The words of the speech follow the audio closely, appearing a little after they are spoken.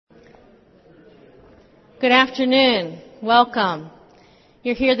Good afternoon. Welcome.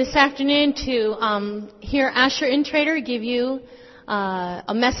 You're here this afternoon to hear Asher Intrater give you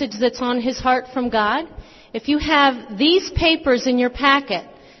a message that's on his heart from God. If you have these papers in your packet,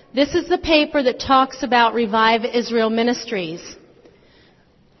 this is the paper that talks about Revive Israel Ministries.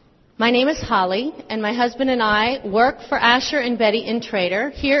 My name is Holly, and my husband and I work for Asher and Betty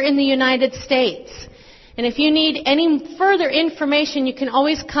Intrater here in the United States. And if you need any further information, you can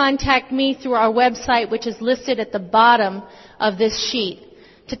always contact me through our website, which is listed at the bottom of this sheet.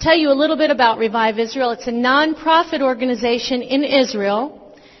 To tell you a little bit about Revive Israel, it's a non-profit organization in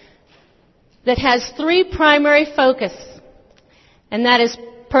Israel that has three primary focuses, and that is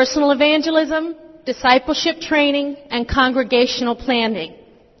personal evangelism, discipleship training, and congregational planting.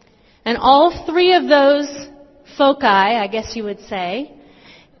 And all three of those foci, I guess you would say,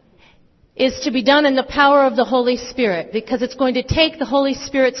 is to be done in the power of the Holy Spirit, because it's going to take the Holy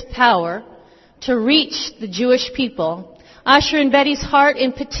Spirit's power to reach the Jewish people. Asher and Betty's heart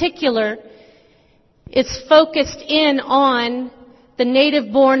in particular is focused in on the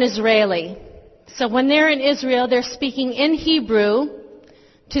native-born Israeli. So when they're in Israel, they're speaking in Hebrew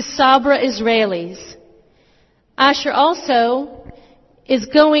to Sabra Israelis. Asher also is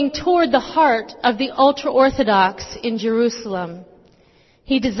going toward the heart of the ultra-Orthodox in Jerusalem.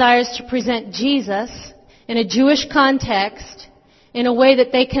 He desires to present Jesus in a Jewish context in a way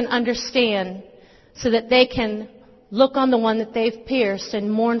that they can understand, so that they can look on the one that they've pierced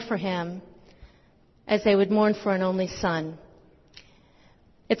and mourn for him as they would mourn for an only son.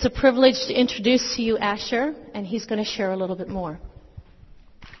 It's a privilege to introduce to you Asher, and he's going to share a little bit more.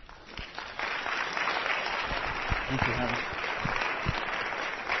 Thank you, Helen.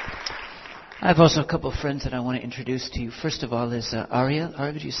 I have also a couple of friends that I want to introduce to you. First of all is Ariel.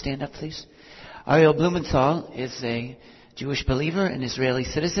 Ariel, would you stand up, please? Ariel Blumenthal is a Jewish believer, an Israeli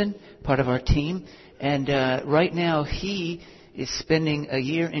citizen, part of our team. And right now he is spending a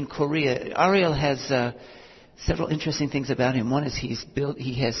year in Korea. Ariel has several interesting things about him. One is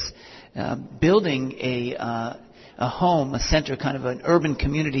building a home, a center, kind of an urban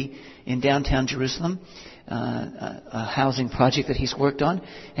community in downtown Jerusalem. A housing project that he's worked on.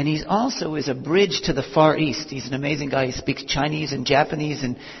 And he also is a bridge to the Far East. He's an amazing guy. He speaks Chinese and Japanese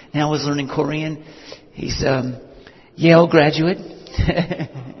and now is learning Korean. He's Yale graduate.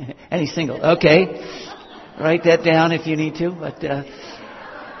 And he's single. Okay. Write that down if you need to. But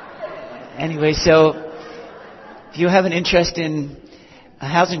anyway, so if you have an interest in a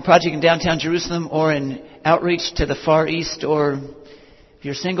housing project in downtown Jerusalem or in outreach to the Far East, or if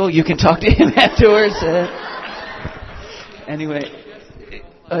you're single, you can talk to him afterwards. Anyway,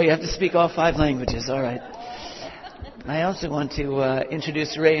 you have to speak all 5 languages. All right. I also want to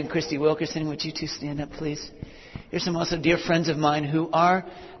introduce Ray and Christy Wilkerson. Would you two stand up, please? Here's some also dear friends of mine who are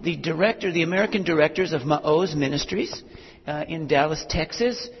the American directors of Ma'oz Ministries in Dallas,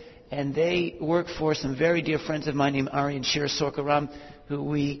 Texas. And they work for some very dear friends of mine named Ari and Shira Sorkaram, who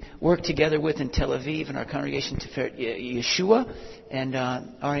we work together with in Tel Aviv in our congregation Tiferet Yeshua. And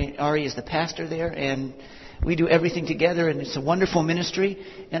Ari is the pastor there, and we do everything together, and it's a wonderful ministry.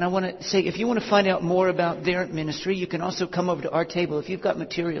 And I want to say, if you want to find out more about their ministry, you can also come over to our table. If you've got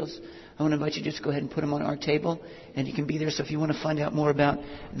materials, I want to invite you to just go ahead and put them on our table, and you can be there. So if you want to find out more about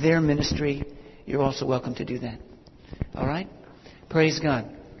their ministry, you're also welcome to do that. All right? Praise God.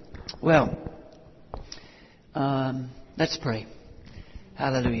 Well, let's pray.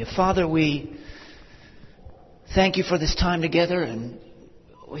 Hallelujah. Father, we thank you for this time together, and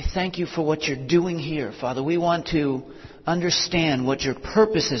we thank you for what you're doing here. Father, we want to understand what your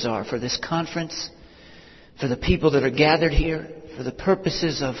purposes are for this conference, for the people that are gathered here, for the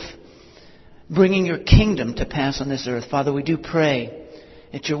purposes of bringing your kingdom to pass on this earth. Father, we do pray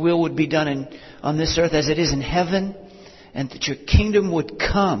that your will would be done on this earth as it is in heaven, and that your kingdom would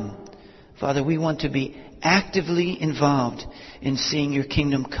come. Father, we want to be actively involved in seeing your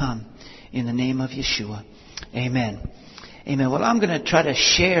kingdom come. In the name of Yeshua. Amen. Amen. Well, I'm going to try to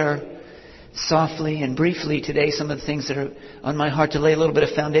share softly and briefly today some of the things that are on my heart to lay a little bit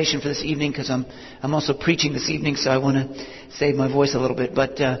of foundation for this evening, because I'm also preaching this evening, so I want to save my voice a little bit.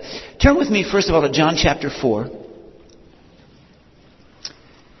 But turn with me, first of all, to John chapter 4.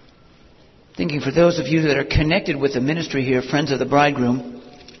 Thinking for those of you that are connected with the ministry here, Friends of the Bridegroom,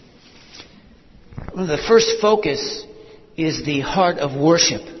 one of the first focus is the heart of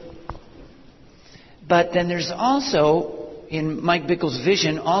worship. But then there's also, in Mike Bickle's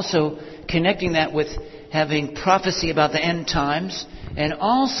vision, also connecting that with having prophecy about the end times, and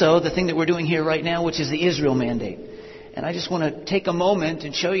also the thing that we're doing here right now, which is the Israel Mandate. And I just want to take a moment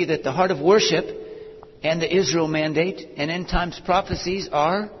and show you that the heart of worship and the Israel Mandate and end times prophecies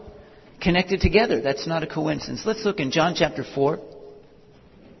are connected together. That's not a coincidence. Let's look in John chapter 4.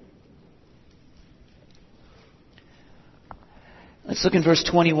 Let's look in verse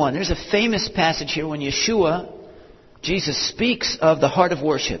 21. There's a famous passage here when Yeshua, Jesus, speaks of the heart of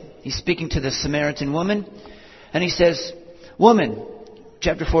worship. He's speaking to the Samaritan woman, and he says, "Woman,"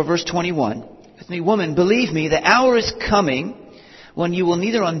 chapter 4, verse 21, with me, "Woman, believe me, the hour is coming when you will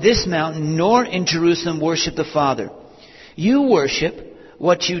neither on this mountain nor in Jerusalem worship the Father. You worship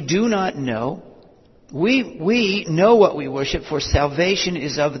what you do not know. We know what we worship, for salvation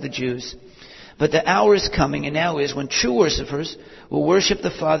is of the Jews. But the hour is coming, and now is, when true worshippers will worship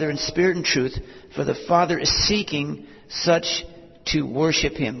the Father in spirit and truth, for the Father is seeking such to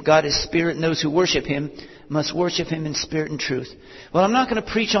worship Him." God is spirit, and those who worship Him must worship Him in spirit and truth. Well, I'm not going to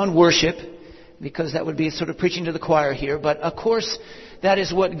preach on worship, because that would be sort of preaching to the choir here. But, of course, that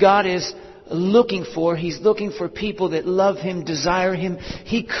is what God is looking for. He's looking for people that love Him, desire Him.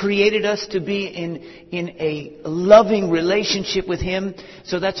 He created us to be in a loving relationship with Him.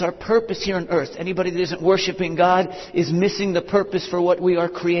 So that's our purpose here on earth. Anybody that isn't worshiping God is missing the purpose for what we are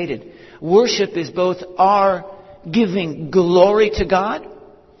created. Worship is both our giving glory to God,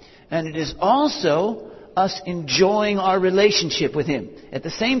 and it is also us enjoying our relationship with Him. At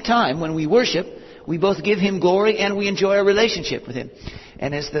the same time, when we worship, we both give Him glory and we enjoy our relationship with Him.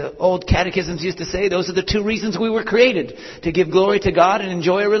 And as the old catechisms used to say, those are the two reasons we were created: to give glory to God and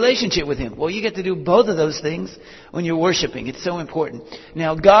enjoy a relationship with Him. Well, you get to do both of those things when you're worshiping. It's so important.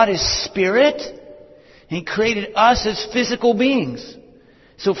 Now, God is spirit. He created us as physical beings.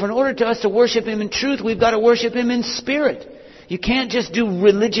 So in order to us to worship Him in truth, we've got to worship Him in spirit. You can't just do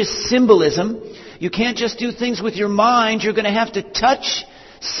religious symbolism. You can't just do things with your mind. You're going to have to touch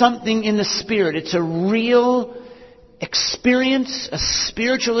something in the spirit. It's a real experience, a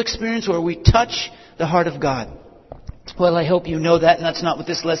spiritual experience where we touch the heart of God. Well, I hope you know that, and that's not what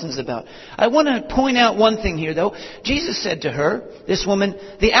this lesson is about. I want to point out one thing here, though. Jesus said to her, this woman,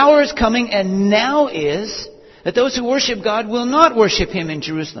 "The hour is coming, and now is, that those who worship God will not worship Him in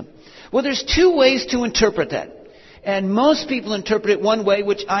Jerusalem." Well, there's two ways to interpret that. And most people interpret it one way,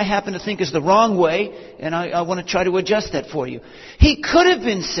 which I happen to think is the wrong way, and I want to try to adjust that for you. He could have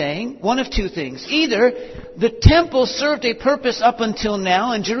been saying one of two things. Either the temple served a purpose up until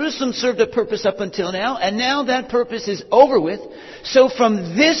now, and Jerusalem served a purpose up until now, and now that purpose is over with. So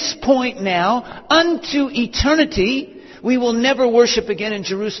from this point now unto eternity, we will never worship again in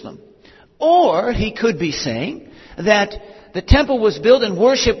Jerusalem. Or he could be saying that the temple was built and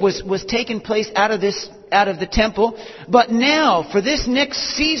worship was taking place out of the temple. But now, for this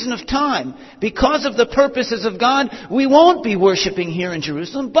next season of time, because of the purposes of God, we won't be worshiping here in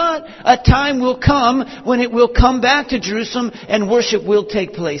Jerusalem. But a time will come when it will come back to Jerusalem and worship will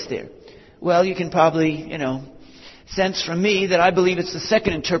take place there. Well, you can probably, sense from me that I believe it's the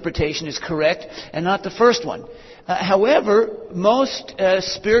second interpretation is correct and not the first one. However, most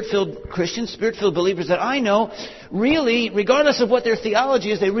Spirit-filled Christians, Spirit-filled believers that I know, really, regardless of what their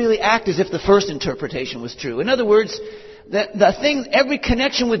theology is, they really act as if the first interpretation was true. In other words, every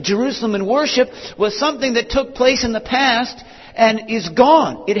connection with Jerusalem and worship was something that took place in the past and is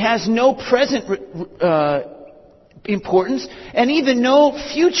gone. It has no present importance and even no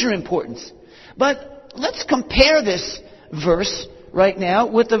future importance. But let's compare this verse right now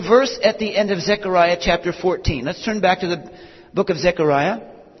with the verse at the end of Zechariah chapter 14. Let's turn back to the book of Zechariah.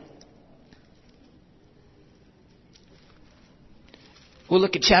 We'll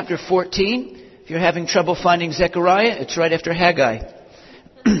look at chapter 14. If you're having trouble finding Zechariah, it's right after Haggai.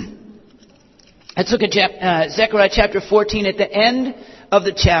 Let's look at Zechariah chapter 14. At the end of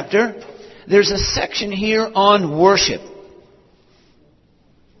the chapter, there's a section here on worship.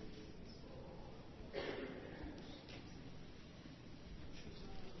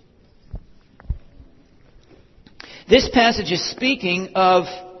 This passage is speaking of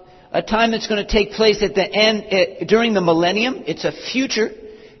a time that's going to take place at the end, during the millennium. It's a future.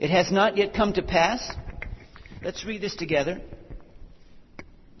 It has not yet come to pass. Let's read this together.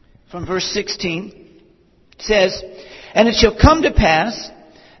 From verse 16. It says, "And it shall come to pass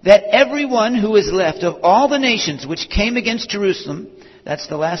that everyone who is left of all the nations which came against Jerusalem," that's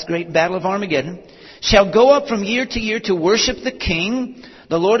the last great battle of Armageddon, "shall go up from year to year to worship the King,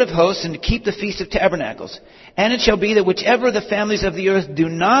 the Lord of hosts, and to keep the Feast of Tabernacles. And it shall be that whichever the families of the earth do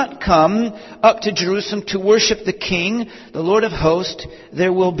not come up to Jerusalem to worship the King, the Lord of hosts,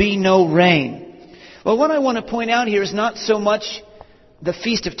 there will be no rain." Well, what I want to point out here is not so much the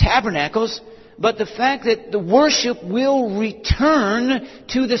Feast of Tabernacles, but the fact that the worship will return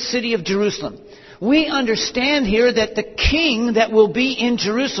to the city of Jerusalem. We understand here that the King that will be in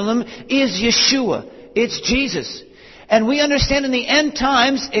Jerusalem is Yeshua. It's Jesus. And we understand in the end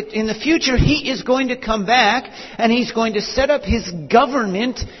times, in the future, He is going to come back and He's going to set up His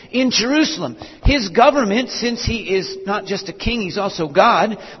government in Jerusalem. His government, since He is not just a king, He's also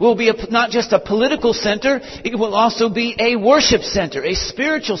God, will be not just a political center, it will also be a worship center, a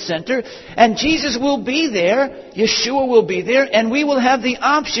spiritual center. And Jesus will be there, Yeshua will be there, and we will have the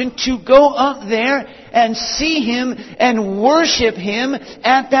option to go up there and see Him and worship Him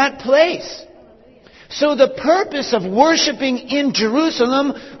at that place. So the purpose of worshiping in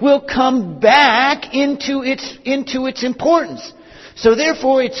Jerusalem will come back into its importance. So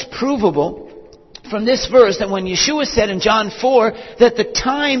therefore it's provable from this verse that when Yeshua said in John 4 that the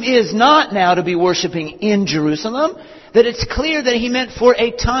time is not now to be worshiping in Jerusalem, that it's clear that He meant for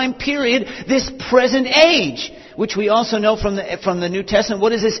a time period, this present age, which we also know from the New Testament.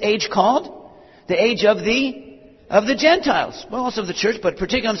 What is this age called? The age of the Gentiles. Well, also of the church, but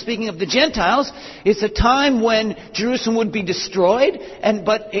particularly I'm speaking of the Gentiles. It's a time when Jerusalem would be destroyed,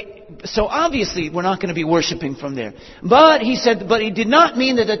 so obviously we're not going to be worshiping from there. But He did not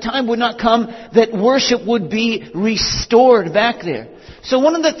mean that the time would not come that worship would be restored back there. So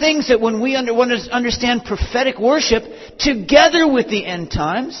one of the things that when we understand prophetic worship together with the end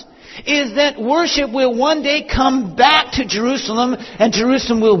times is that worship will one day come back to Jerusalem, and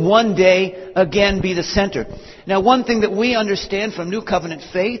Jerusalem will one day again be the center. Now, one thing that we understand from New Covenant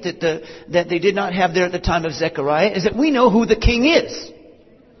faith that they did not have there at the time of Zechariah is that we know who the king is.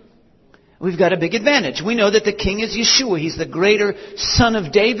 We've got a big advantage. We know that the king is Yeshua. He's the greater son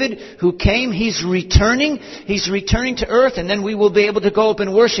of David who came. He's returning. He's returning to earth, and then we will be able to go up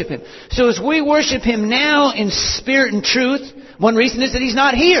and worship Him. So as we worship Him now in spirit and truth, one reason is that He's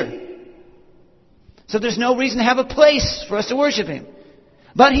not here. So there's no reason to have a place for us to worship Him.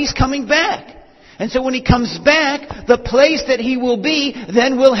 But He's coming back. And so when He comes back, the place that He will be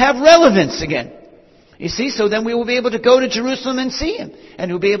then will have relevance again. You see, so then we will be able to go to Jerusalem and see Him. And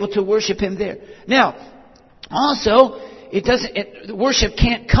we'll be able to worship Him there. Now, also, worship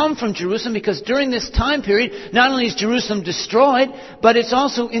can't come from Jerusalem because during this time period, not only is Jerusalem destroyed, but it's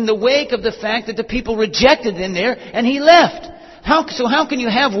also in the wake of the fact that the people rejected Him there and He left. How can you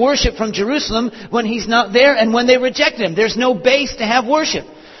have worship from Jerusalem when He's not there and when they rejected Him? There's no base to have worship.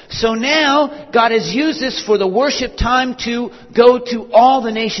 So now, God has used this for the worship time to go to all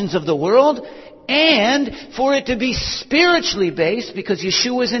the nations of the world and for it to be spiritually based because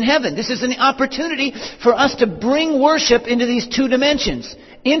Yeshua is in heaven. This is an opportunity for us to bring worship into these two dimensions.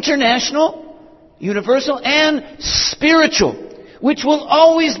 International, universal, and spiritual. Which will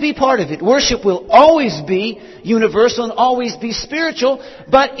always be part of it. Worship will always be universal and always be spiritual.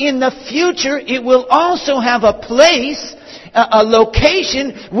 But in the future, it will also have a place, a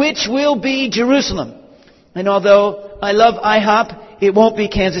location, which will be Jerusalem. And although I love IHOP, it won't be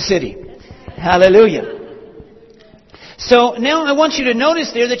Kansas City. Hallelujah. So now I want you to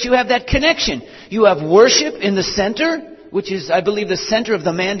notice there that you have that connection. You have worship in the center, which is, I believe, the center of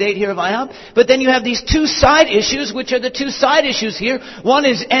the mandate here of IHOP. But then you have these two side issues, which are the two side issues here. One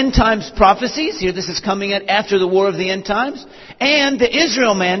is end times prophecies. Here, this is coming after the war of the end times. And the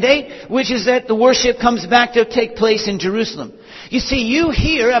Israel mandate, which is that the worship comes back to take place in Jerusalem. You see, you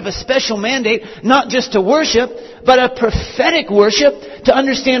here have a special mandate, not just to worship, but a prophetic worship to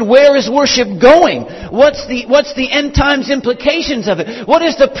understand where is worship going. What's the end times implications of it? What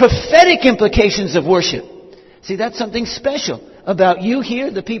is the prophetic implications of worship? See, that's something special about you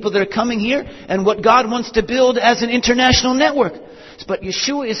here, the people that are coming here, and what God wants to build as an international network. But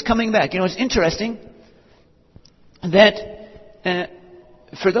Yeshua is coming back. You know, it's interesting that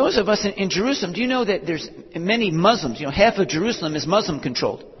for those of us in Jerusalem, do you know that there's many Muslims? You know, half of Jerusalem is Muslim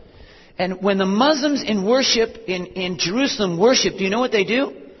controlled. And when the Muslims in Jerusalem worship, do you know what they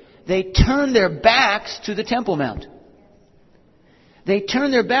do? They turn their backs to the Temple Mount. They turn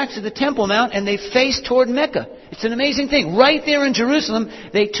their backs to the Temple Mount and they face toward Mecca. It's an amazing thing. Right there in Jerusalem,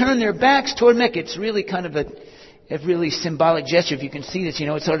 they turn their backs toward Mecca. It's really kind of a really symbolic gesture. If you can see this, you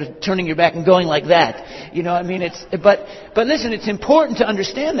know, it's sort of turning your back and going like that. You know, I mean, but listen, it's important to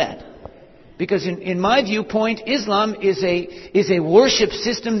understand that. Because in my viewpoint, Islam is a worship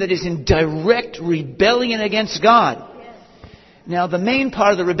system that is in direct rebellion against God. Now, the main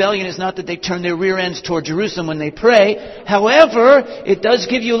part of the rebellion is not that they turn their rear ends toward Jerusalem when they pray. However, it does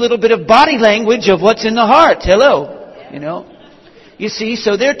give you a little bit of body language of what's in the heart. Hello. You know. You see,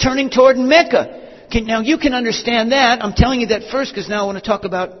 so they're turning toward Mecca. Now, you can understand that. I'm telling you that first because now I want to talk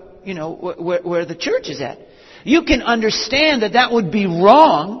about, you know, where the church is at. You can understand that would be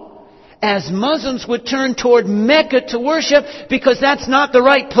wrong as Muslims would turn toward Mecca to worship because that's not the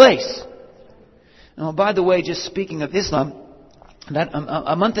right place. Now, by the way, just speaking of Islam, about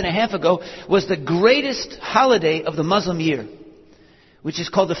a month and a half ago, was the greatest holiday of the Muslim year, which is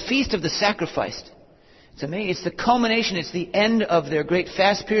called the Feast of the Sacrifice. It's amazing. It's the culmination. It's the end of their great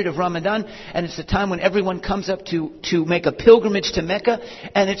fast period of Ramadan, and it's the time when everyone comes up to make a pilgrimage to Mecca,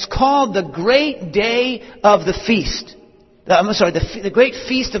 and it's called the Great Day of the Feast. The Great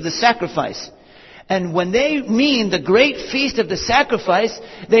Feast of the Sacrifice. And when they mean the Great Feast of the Sacrifice,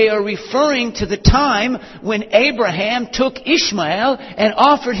 they are referring to the time when Abraham took Ishmael and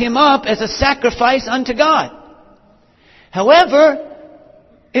offered him up as a sacrifice unto God. However,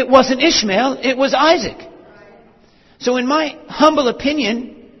 it wasn't Ishmael, it was Isaac. So in my humble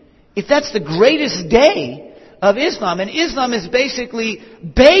opinion, if that's the greatest day of Islam, and Islam is basically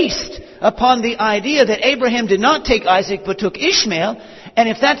based upon the idea that Abraham did not take Isaac but took Ishmael, and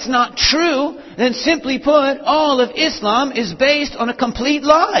if that's not true, then simply put, all of Islam is based on a complete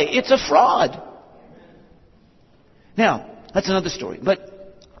lie. It's a fraud. Now, that's another story. But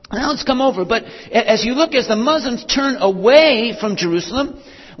now let's come over. But as you look, as the Muslims turn away from Jerusalem,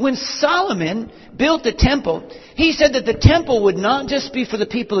 when Solomon built the temple, he said that the temple would not just be for the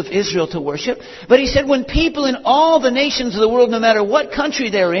people of Israel to worship, but he said when people in all the nations of the world, no matter what country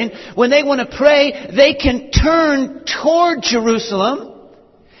they're in, when they want to pray, they can turn toward Jerusalem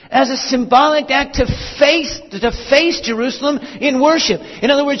as a symbolic act to face Jerusalem in worship. In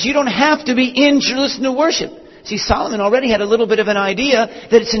other words, you don't have to be in Jerusalem to worship. See, Solomon already had a little bit of an idea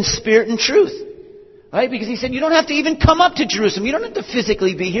that it's in spirit and truth. Right? Because he said, you don't have to even come up to Jerusalem. You don't have to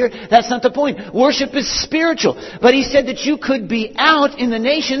physically be here. That's not the point. Worship is spiritual. But he said that you could be out in the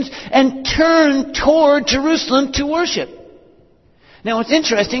nations and turn toward Jerusalem to worship. Now, it's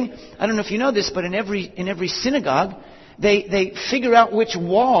interesting. I don't know if you know this, but in every synagogue, they figure out which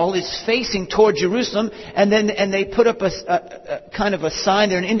wall is facing toward Jerusalem, and they put up a kind of a sign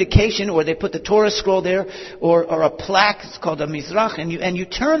there, an indication, or they put the Torah scroll there, or a plaque. It's called a mizrach, and you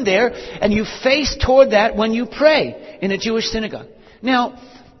turn there and you face toward that when you pray in a Jewish synagogue. Now,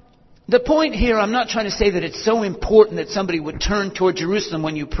 the point here, I'm not trying to say that it's so important that somebody would turn toward Jerusalem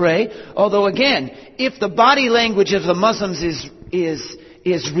when you pray. Although again, if the body language of the Muslims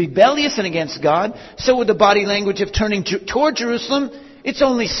is rebellious and against God, so would the body language of turning toward Jerusalem. It's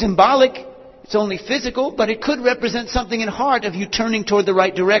only symbolic, it's only physical, but it could represent something in heart of you turning toward the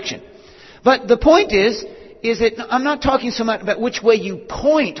right direction. But the point is that I'm not talking so much about which way you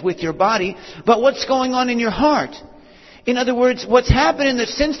point with your body, but what's going on in your heart. In other words, what's happened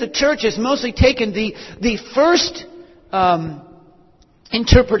since the church has mostly taken the first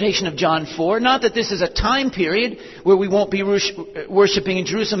interpretation of John 4. Not that this is a time period where we won't be worshiping in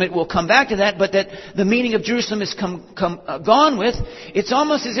Jerusalem. It will come back to that, but that the meaning of Jerusalem is gone with. It's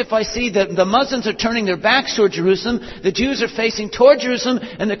almost as if I see that the Muslims are turning their backs toward Jerusalem, the Jews are facing toward Jerusalem,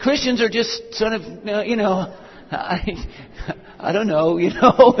 and the Christians are just sort of, I don't know,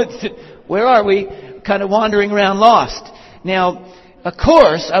 where are we? Kind of wandering around lost. Now, of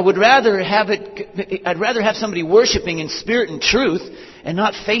course, I'd rather have somebody worshiping in spirit and truth and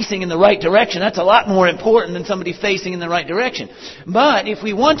not facing in the right direction. That's a lot more important than somebody facing in the right direction. But if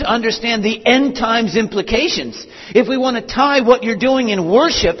we want to understand the end times implications, if we want to tie what you're doing in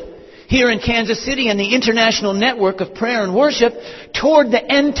worship here in Kansas City and the international network of prayer and worship toward the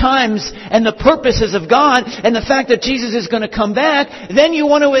end times and the purposes of God and the fact that Jesus is going to come back, then you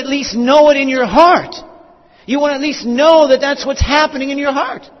want to at least know it in your heart. You want to at least know that that's what's happening in your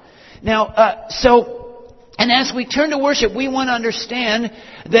heart. Now, and as we turn to worship, we want to understand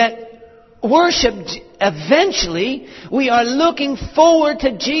that worship, eventually, we are looking forward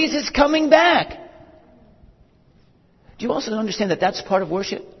to Jesus coming back. Do you also understand that that's part of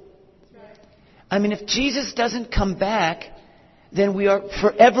worship? I mean, if Jesus doesn't come back, then we are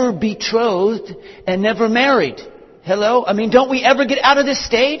forever betrothed and never married. Hello? I mean, don't we ever get out of this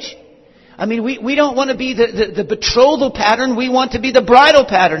stage? I mean, we don't want to be the betrothal pattern. We want to be the bridal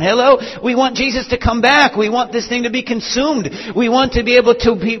pattern. Hello? We want Jesus to come back. We want this thing to be consumed. We want to be able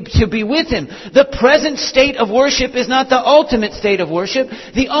to be with Him. The present state of worship is not the ultimate state of worship.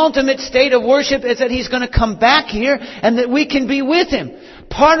 The ultimate state of worship is that He's going to come back here and that we can be with Him.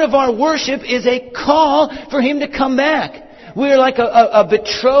 Part of our worship is a call for Him to come back. We're like a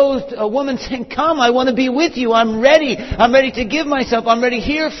betrothed woman saying, come, I want to be with you. I'm ready. I'm ready to give myself. I'm ready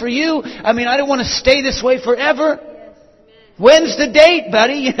here for you. I mean, I don't want to stay this way forever. When's the date,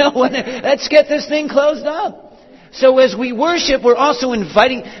 buddy? Let's get this thing closed up. So as we worship, we're also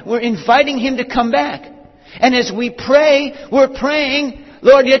inviting Him to come back. And as we pray, we're praying,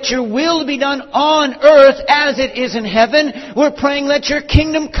 Lord, let your will be done on earth as it is in heaven. We're praying, let your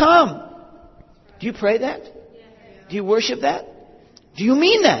kingdom come. Do you pray that? Do you worship that? Do you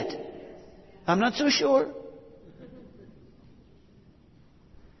mean that? I'm not so sure.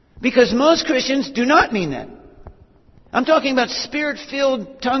 Because most Christians do not mean that. I'm talking about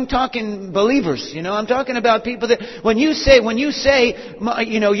spirit-filled, tongue-talking believers. I'm talking about people that when you say,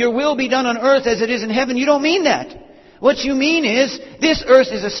 your will be done on earth as it is in heaven, you don't mean that. What you mean is, this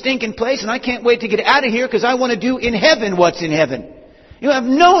earth is a stinking place and I can't wait to get out of here because I want to do in heaven what's in heaven. You have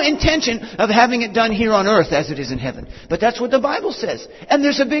no intention of having it done here on earth as it is in heaven. But that's what the Bible says. And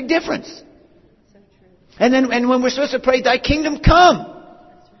there's a big difference. So true. And when we're supposed to pray, Thy kingdom come.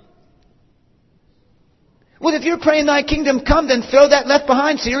 Well, if you're praying Thy kingdom come, then throw that Left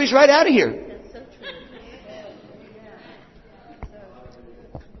Behind series right out of here. That's so true.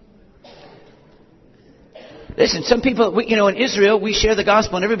 Listen, some people, in Israel, we share the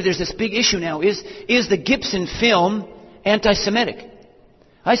gospel and everybody, there's this big issue now. Is the Gibson film anti-Semitic?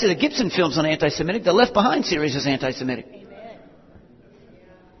 I say the Gibson film's not anti-Semitic. The Left Behind series is anti-Semitic.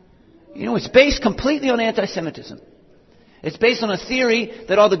 It's based completely on anti-Semitism. It's based on a theory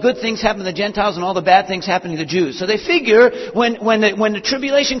that all the good things happen to the Gentiles and all the bad things happen to the Jews. So they figure when the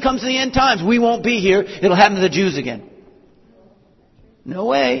tribulation comes to the end times, we won't be here. It'll happen to the Jews again. No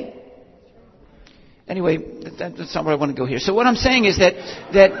way. Anyway, that's not where I want to go here. So what I'm saying is that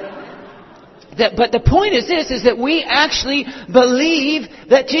but the point is this, is that we actually believe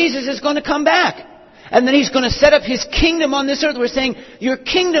that Jesus is going to come back. And that He's going to set up His kingdom on this earth. We're saying, your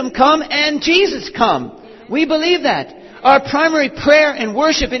kingdom come and Jesus come. We believe that. Our primary prayer and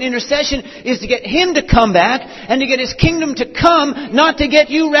worship and intercession is to get Him to come back and to get His kingdom to come, not to get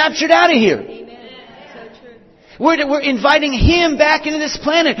you raptured out of here. Amen. So true. We're inviting Him back into this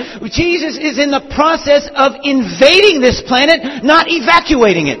planet. Jesus is in the process of invading this planet, not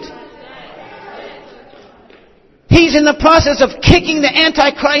evacuating it. He's in the process of kicking the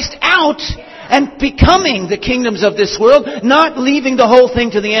Antichrist out and becoming the kingdoms of this world, not leaving the whole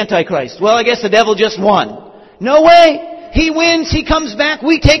thing to the Antichrist. Well, I guess the devil just won. No way. He wins, he comes back,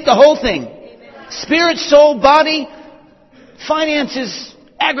 we take the whole thing. Spirit, soul, body, finances,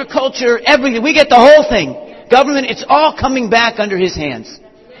 agriculture, everything. We get the whole thing. Government, it's all coming back under His hands.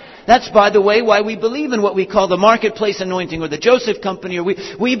 That's, by the way, why we believe in what we call the marketplace anointing or the Joseph Company. Or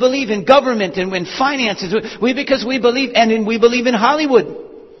we believe in government and in finances. Because we believe, we believe in Hollywood.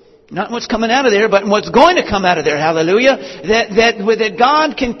 Not what's coming out of there, but what's going to come out of there. Hallelujah. That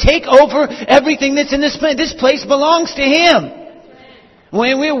God can take over everything that's in this place. This place belongs to Him.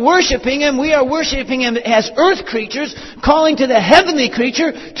 When we're worshiping Him, we are worshiping Him as earth creatures, calling to the heavenly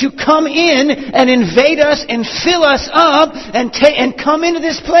creature to come in and invade us and fill us up and come into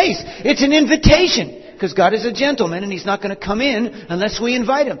this place. It's an invitation. Because God is a gentleman and He's not going to come in unless we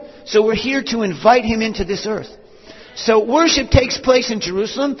invite Him. So we're here to invite Him into this earth. So worship takes place in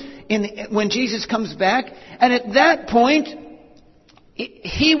Jerusalem when Jesus comes back. And at that point,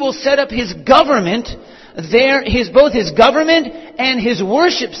 He will set up His government there, both His government and His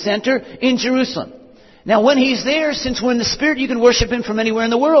worship center in Jerusalem. Now when He's there, since we're in the Spirit, you can worship Him from anywhere in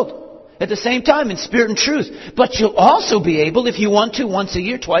the world. At the same time, in spirit and truth. But you'll also be able, if you want to, once a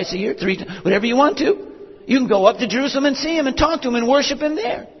year, twice a year, 3 times, whatever you want to. You can go up to Jerusalem and see Him and talk to Him and worship Him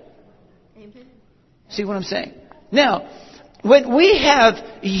there. Amen. See what I'm saying? Now, when we have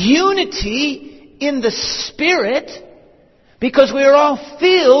unity in the Spirit, because we are all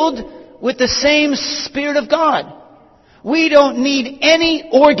filled with the same Spirit of God, we don't need any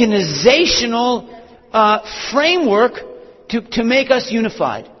organizational framework to make us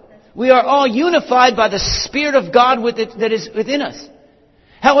unified. We are all unified by the Spirit of God that is within us.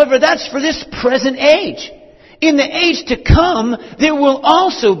 However, that's for this present age. In the age to come, there will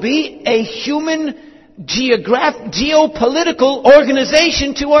also be a human geopolitical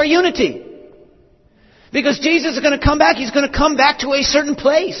organization to our unity. Because Jesus is going to come back. He's going to come back to a certain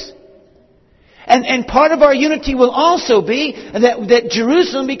place. And part of our unity will also be that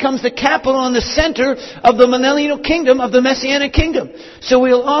Jerusalem becomes the capital and the center of the millennial kingdom, of the Messianic kingdom. So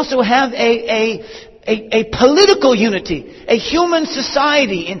we'll also have a political unity, a human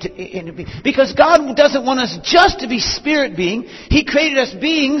society. Because God doesn't want us just to be spirit being. He created us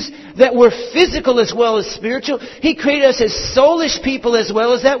beings that were physical as well as spiritual. He created us as soulish people as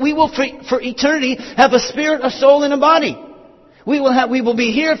well as that. We will for eternity have a spirit, a soul, and a body. We will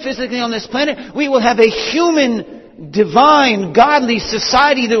be here physically on this planet. We will have a human, divine, godly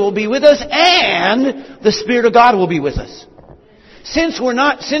society that will be with us, and the Spirit of God will be with us. Since we're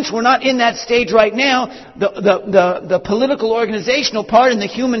not in that stage right now, the political organizational part and the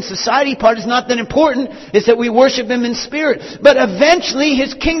human society part is not that important. It's that we worship Him in spirit. But eventually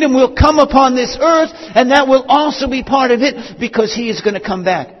His kingdom will come upon this earth, and that will also be part of it, because He is going to come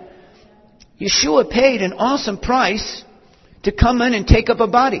back. Yeshua paid an awesome price to come in and take up a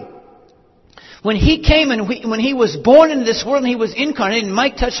body. When He came and when He was born into this world and He was incarnated, and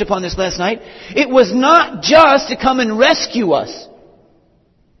Mike touched upon this last night, it was not just to come and rescue us.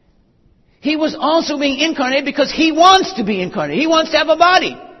 He was also being incarnated because He wants to be incarnated. He wants to have a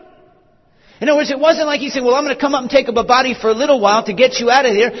body. In other words, it wasn't like He said, well, I'm going to come up and take up a body for a little while to get you out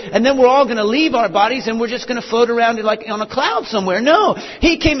of here, and then we're all going to leave our bodies and we're just going to float around like on a cloud somewhere. No.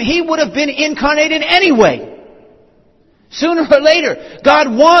 He came, He would have been incarnated anyway. Sooner or later, God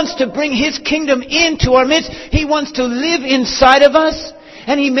wants to bring His kingdom into our midst. He wants to live inside of us.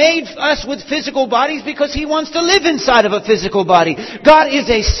 And He made us with physical bodies because He wants to live inside of a physical body. God is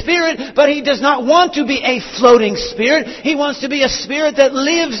a spirit, but He does not want to be a floating spirit. He wants to be a spirit that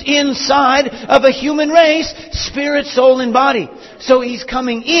lives inside of a human race, spirit, soul, and body. So He's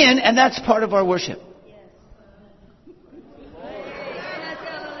coming in, and that's part of our worship.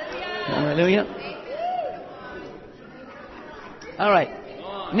 Hallelujah. All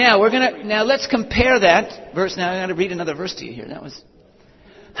right. Now let's compare that verse. Now I'm going to read another verse to you here. That was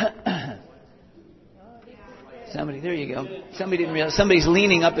somebody. There you go. Somebody didn't realize. Somebody's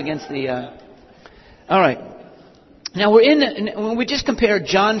leaning up against the. All right. Now when we just compare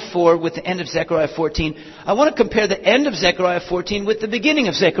John 4 with the end of Zechariah 14, I want to compare the end of Zechariah 14 with the beginning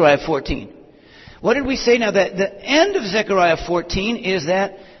of Zechariah 14. What did we say? Now that the end of Zechariah 14 is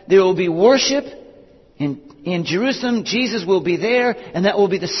that there will be worship in Jerusalem. Jesus will be there, and that will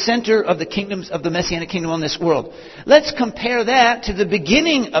be the center of the kingdoms of the Messianic kingdom on this world. Let's compare that to the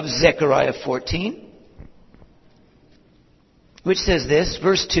beginning of Zechariah 14, which says this,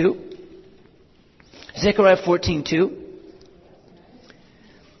 verse 2. Zechariah 14:2.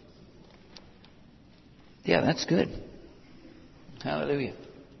 Yeah, that's good. Hallelujah.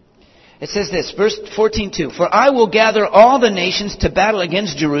 It says this, verse 14:2. For I will gather all the nations to battle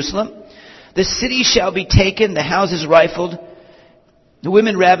against Jerusalem. The city shall be taken, the houses rifled, the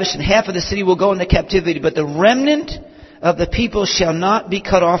women ravished, and half of the city will go into captivity. But the remnant of the people shall not be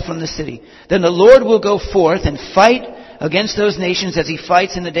cut off from the city. Then the Lord will go forth and fight against those nations as He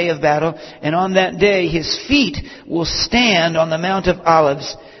fights in the day of battle. And on that day His feet will stand on the Mount of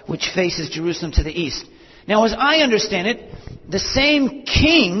Olives, which faces Jerusalem to the east. Now, as I understand it, the same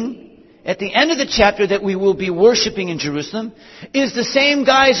king at the end of the chapter that we will be worshiping in Jerusalem is the same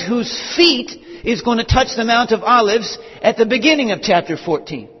guy whose feet is going to touch the Mount of Olives at the beginning of chapter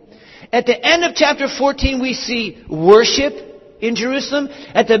 14. At the end of chapter 14 we see worship in Jerusalem.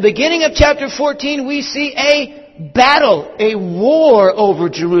 At the beginning of chapter 14 we see a battle, a war over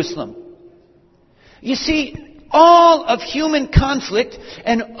Jerusalem. You see, all of human conflict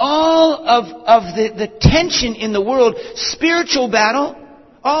and all of the tension in the world, spiritual battle,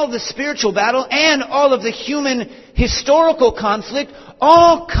 all of the spiritual battle and all of the human historical conflict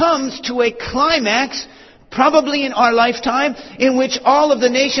all comes to a climax, probably in our lifetime, in which all of the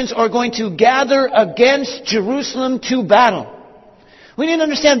nations are going to gather against Jerusalem to battle. We need to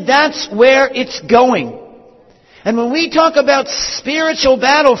understand that's where it's going. And when we talk about spiritual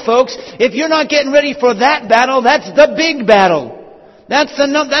battle, folks, if you're not getting ready for that battle, that's the big battle. That's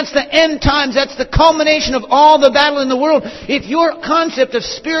the end times. That's the culmination of all the battle in the world. If your concept of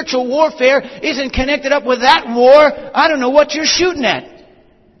spiritual warfare isn't connected up with that war, I don't know what you're shooting at.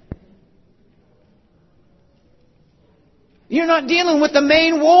 You're not dealing with the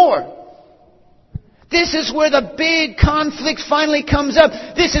main war. This is where the big conflict finally comes up.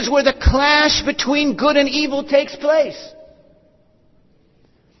 This is where the clash between good and evil takes place.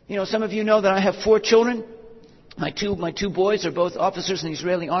 You know, some of you know that I have 4 children. My two boys are both officers in the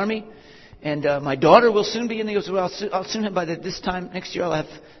Israeli army, and my daughter will soon be in the Israel. I'll soon have, by this time next year, I'll have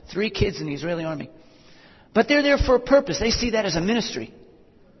 3 kids in the Israeli army. But they're there for a purpose. They see that as a ministry.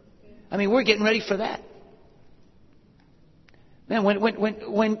 I mean, we're getting ready for that. Man,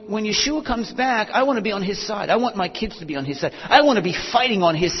 when Yeshua comes back, I want to be on His side. I want my kids to be on His side. I want to be fighting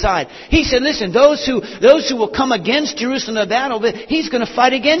on His side. He said, listen, those who will come against Jerusalem in battle, He's going to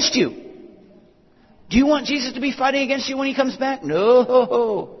fight against you. Do you want Jesus to be fighting against you when He comes back?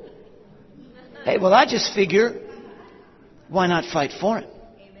 No. Hey, well, I just figure, why not fight for Him?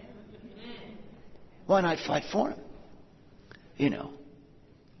 Why not fight for Him? You know,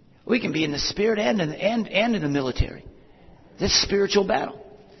 we can be in the spirit and in the military. This spiritual battle.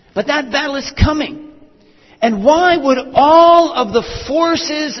 But that battle is coming. And why would all of the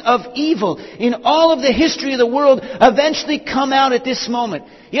forces of evil in all of the history of the world eventually come out at this moment?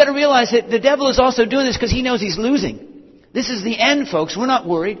 You got to realize that the devil is also doing this because he knows he's losing. This is the end, folks. We're not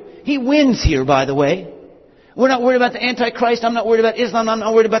worried. He wins here, by the way. We're not worried about the Antichrist. I'm not worried about Islam. I'm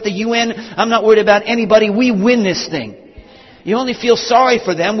not worried about the UN. I'm not worried about anybody. We win this thing. You only feel sorry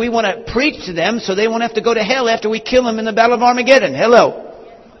for them. We want to preach to them so they won't have to go to hell after we kill them in the Battle of Armageddon. Hello.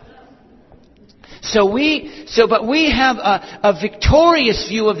 But we have a victorious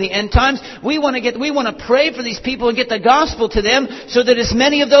view of the end times. We want to pray for these people and get the gospel to them so that as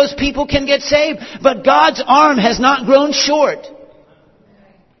many of those people can get saved. But God's arm has not grown short.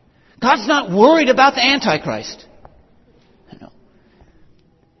 God's not worried about the Antichrist.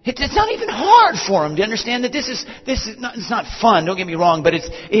 It's not even hard for him to understand that this is not, it's not fun, don't get me wrong, but it's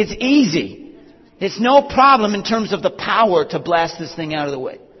easy. It's no problem in terms of the power to blast this thing out of the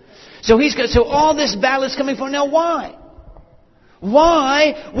way. So all this battle is coming from. Now why?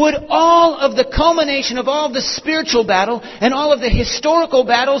 Why would all of the culmination of all of the spiritual battle and all of the historical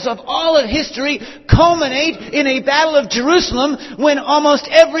battles of all of history culminate in a battle of Jerusalem when almost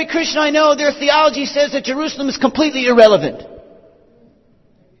every Christian I know, their theology says that Jerusalem is completely irrelevant?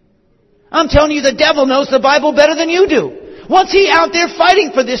 I'm telling you, the devil knows the Bible better than you do. What's he out there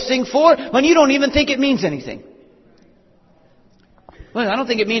fighting for this thing for when you don't even think it means anything? Well, I don't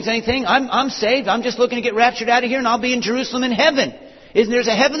think it means anything. I'm saved. I'm just looking to get raptured out of here and I'll be in Jerusalem in heaven. There's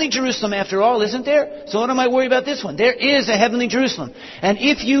a heavenly Jerusalem after all, isn't there? So what am I worried about this one? There is a heavenly Jerusalem. And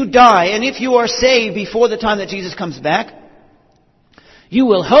if you die and if you are saved before the time that Jesus comes back, you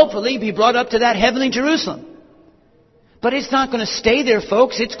will hopefully be brought up to that heavenly Jerusalem. But it's not going to stay there,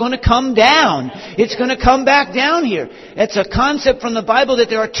 folks. It's going to come down. It's going to come back down here. It's a concept from the Bible that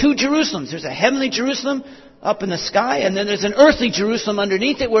there are two Jerusalems. There's a heavenly Jerusalem up in the sky, and then there's an earthly Jerusalem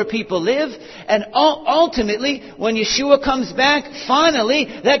underneath it where people live. And ultimately, when Yeshua comes back, finally,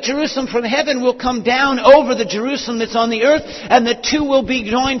 that Jerusalem from heaven will come down over the Jerusalem that's on the earth, and the two will be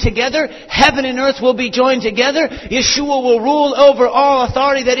joined together. Heaven and earth will be joined together. Yeshua will rule over all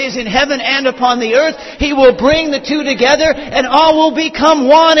authority that is in heaven and upon the earth. He will bring the two together, and all will become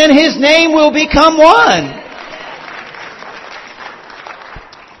one, and His name will become one.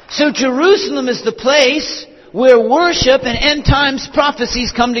 So Jerusalem is the place where worship and end times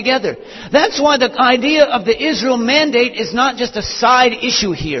prophecies come together. That's why the idea of the Israel mandate is not just a side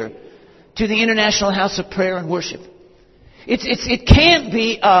issue here to the International House of Prayer and Worship. It can't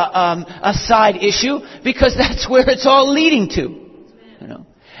be a side issue because that's where it's all leading to. You know.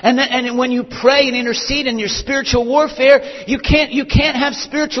 And when you pray and intercede in your spiritual warfare, you can't have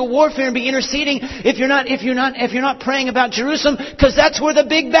spiritual warfare and be interceding if you're not praying about Jerusalem, because that's where the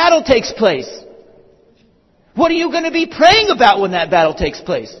big battle takes place. What are you going to be praying about when that battle takes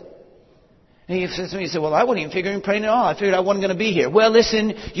place? And you say, well, I wasn't even figuring praying at all. I figured I wasn't going to be here. Well,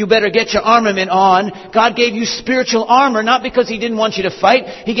 listen, you better get your armament on. God gave you spiritual armor, not because He didn't want you to fight.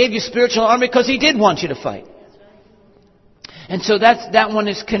 He gave you spiritual armor because He did want you to fight. And so that one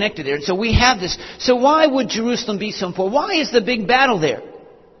is connected there. And so we have this. So why would Jerusalem be so important? Why is the big battle there?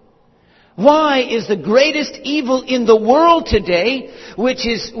 Why is the greatest evil in the world today, which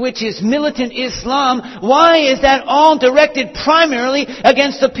is militant Islam, why is that all directed primarily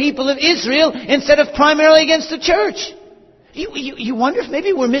against the people of Israel instead of primarily against the church? You wonder if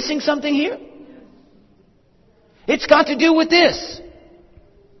maybe we're missing something here? It's got to do with this.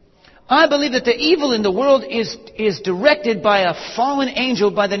 I believe that the evil in the world is directed by a fallen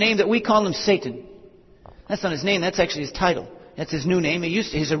angel by the name that we call him Satan. That's not his name, that's actually his title. That's his new name.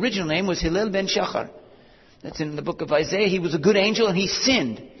 His original name was Hillel ben Shachar. That's in the book of Isaiah. He was a good angel and he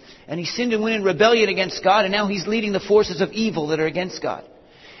sinned. And he sinned and went in rebellion against God, and now he's leading the forces of evil that are against God.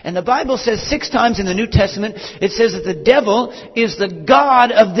 And the Bible says 6 times in the New Testament, it says that the devil is the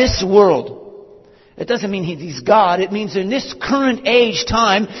god of this world. It doesn't mean he's God. It means in this current age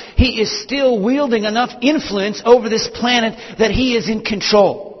time, he is still wielding enough influence over this planet that he is in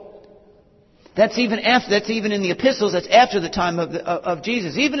control. That's even in the epistles. That's after the time of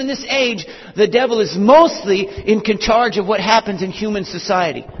Jesus. Even in this age, the devil is mostly in charge of what happens in human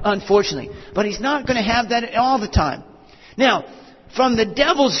society, unfortunately. But he's not going to have that all the time. Now, from the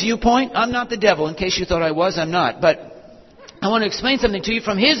devil's viewpoint, I'm not the devil. In case you thought I was, I'm not. But I want to explain something to you.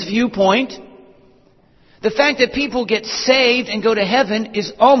 From his viewpoint, the fact that people get saved and go to heaven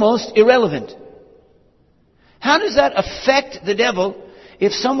is almost irrelevant. How does that affect the devil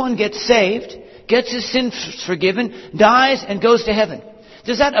if someone gets saved, gets his sins forgiven, dies, and goes to heaven?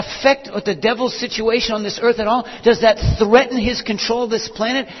 Does that affect the devil's situation on this earth at all? Does that threaten his control of this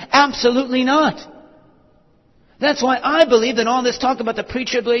planet? Absolutely not. That's why I believe that all this talk about the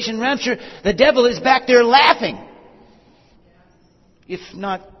pre-tribulation rapture, the devil is back there laughing. If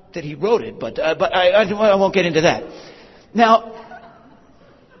not that he wrote it, but I won't get into that. Now,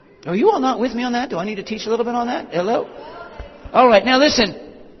 are you all not with me on that? Do I need to teach a little bit on that? Hello? All right, now listen.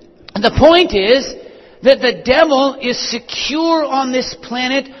 The point is that the devil is secure on this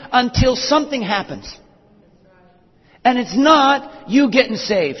planet until something happens. And it's not you getting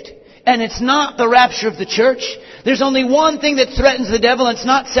saved. And it's not the rapture of the church. There's only one thing that threatens the devil. It's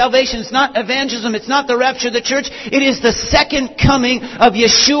not salvation. It's not evangelism. It's not the rapture of the church. It is the second coming of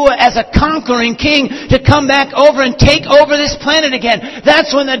Yeshua as a conquering king to come back over and take over this planet again.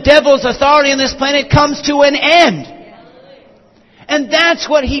 That's when the devil's authority on this planet comes to an end. And that's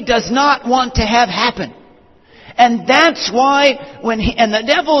what he does not want to have happen. And that's why and the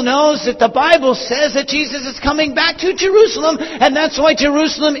devil knows that the Bible says that Jesus is coming back to Jerusalem, and that's why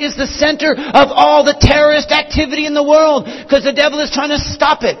Jerusalem is the center of all the terrorist activity in the world, because the devil is trying to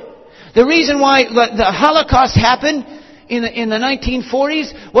stop it. The reason why the Holocaust happened in the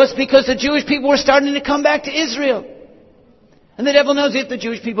 1940s was because the Jewish people were starting to come back to Israel. And the devil knows if the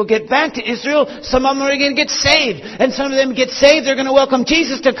Jewish people get back to Israel, some of them are going to get saved. And some of them get saved, they're going to welcome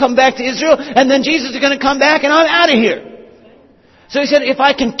Jesus to come back to Israel. And then Jesus is going to come back and I'm out of here. So he said, if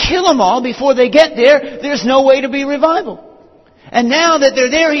I can kill them all before they get there, there's no way to be revival. And now that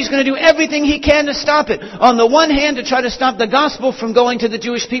they're there, he's going to do everything he can to stop it. On the one hand, to try to stop the gospel from going to the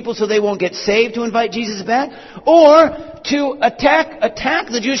Jewish people so they won't get saved to invite Jesus back. Or to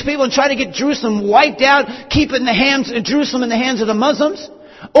attack the Jewish people and try to get Jerusalem wiped out, keep it in Jerusalem in the hands of the Muslims.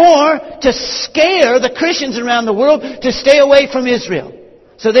 Or to scare the Christians around the world to stay away from Israel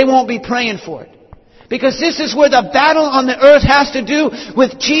so they won't be praying for it. Because this is where the battle on the earth has to do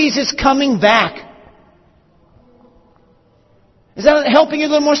with Jesus coming back. Is that helping you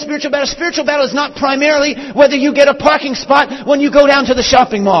a little more spiritual battle? Spiritual battle is not primarily whether you get a parking spot when you go down to the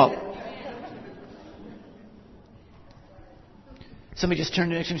shopping mall. Somebody just turned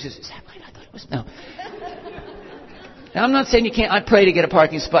to the next to me and says, "Is that right? I thought it was." No. Now, I'm not saying you can't. I pray to get a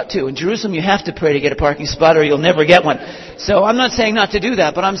parking spot too. In Jerusalem, you have to pray to get a parking spot or you'll never get one. So I'm not saying not to do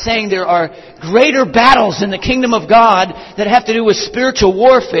that, but I'm saying there are greater battles in the kingdom of God that have to do with spiritual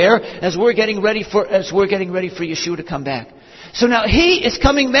warfare as we're getting ready for Yeshua to come back. So now he is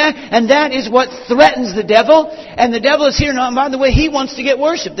coming back, and that is what threatens the devil. And the devil is here now. And by the way, he wants to get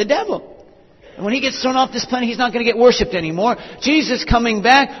worshipped, the devil. And when he gets thrown off this planet, he's not going to get worshipped anymore. Jesus coming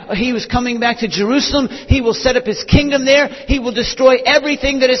back, he was coming back to Jerusalem. He will set up his kingdom there. He will destroy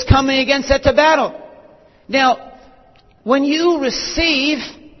everything that is coming against that to battle. Now, when you receive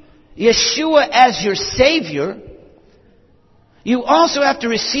Yeshua as your Savior, you also have to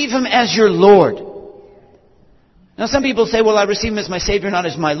receive Him as your Lord. Now some people say, well, I receive Him as my Savior, not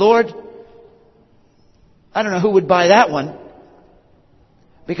as my Lord. I don't know who would buy that one.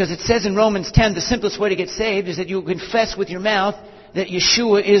 Because it says in Romans 10, the simplest way to get saved is that you confess with your mouth that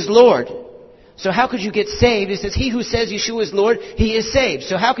Yeshua is Lord. So how could you get saved? It says, he who says Yeshua is Lord, he is saved.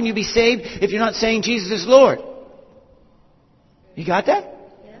 So how can you be saved if you're not saying Jesus is Lord? You got that?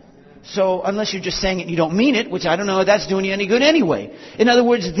 So unless you're just saying it and you don't mean it, which I don't know if that's doing you any good anyway. In other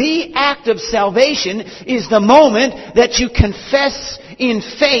words, the act of salvation is the moment that you confess in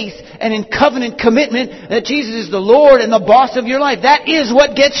faith and in covenant commitment that Jesus is the Lord and the boss of your life. That is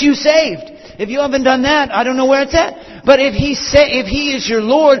what gets you saved. If you haven't done that, I don't know where it's at. But if He is your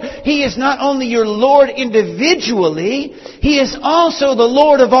Lord, He is not only your Lord individually, He is also the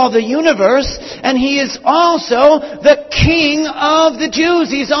Lord of all the universe, and He is also the King of the Jews.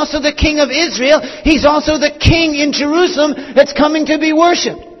 He's also the King of Israel. He's also the King in Jerusalem that's coming to be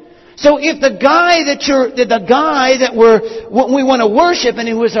worshipped. So if the guy that we want to worship and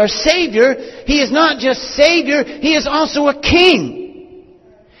who is our Savior, He is not just Savior, He is also a King.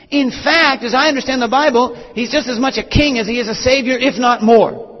 In fact, as I understand the Bible, He's just as much a king as He is a Savior, if not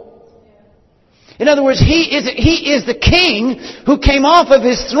more. In other words, He is the king who came off of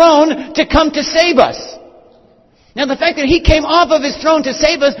His throne to come to save us. Now, the fact that He came off of His throne to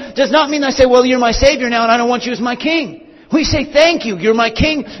save us does not mean I say, well, you're my Savior now and I don't want you as my king. We say, thank you, you're my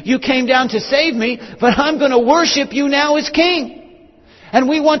king, you came down to save me, but I'm going to worship you now as king. And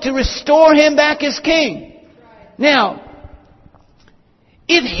we want to restore Him back as king. Now,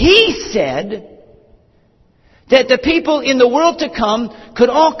 if He said that the people in the world to come could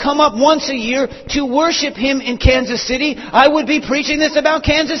all come up once a year to worship Him in Kansas City, I would be preaching this about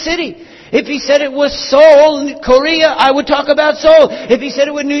Kansas City. If He said it was Seoul, Korea, I would talk about Seoul. If He said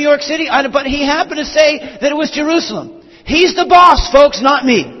it was New York City, but He happened to say that it was Jerusalem. He's the boss, folks, not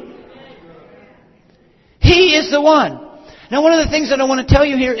me. He is the one. Now, one of the things that I want to tell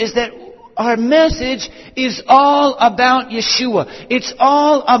you here is that our message is all about Yeshua. It's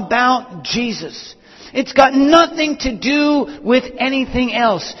all about Jesus. It's got nothing to do with anything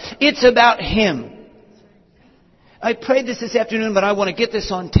else. It's about Him. I prayed this afternoon, but I want to get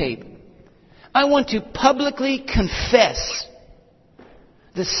this on tape. I want to publicly confess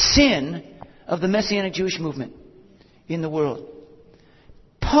the sin of the Messianic Jewish movement in the world.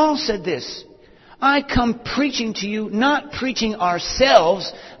 Paul said this, I come preaching to you, not preaching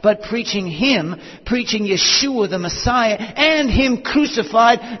ourselves, but preaching Him, preaching Yeshua the Messiah, and Him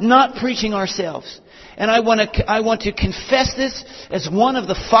crucified, not preaching ourselves. And I want to confess this as one of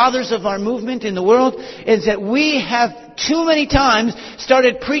the fathers of our movement in the world, is that we have too many times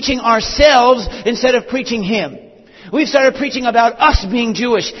started preaching ourselves instead of preaching Him. We've started preaching about us being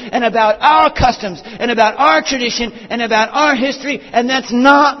Jewish and about our customs and about our tradition and about our history, and that's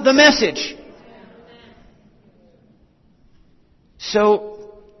not the message.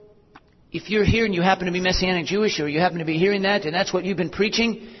 So, if you're here and you happen to be Messianic Jewish, or you happen to be hearing that and that's what you've been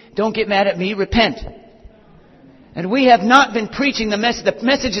preaching, don't get mad at me, repent. And we have not been preaching the message. The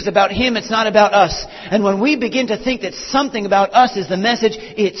message is about Him, it's not about us. And when we begin to think that something about us is the message,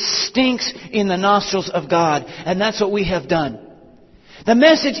 it stinks in the nostrils of God. And that's what we have done. The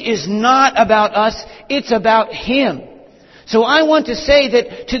message is not about us, it's about Him. So I want to say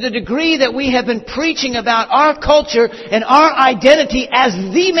that to the degree that we have been preaching about our culture and our identity as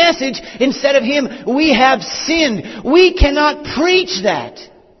the message instead of Him, we have sinned. We cannot preach that.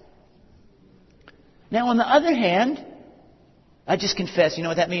 Now, on the other hand, I just confess, you know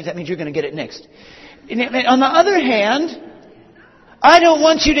what that means? That means you're going to get it next. On the other hand, I don't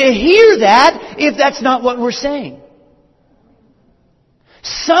want you to hear that if that's not what we're saying.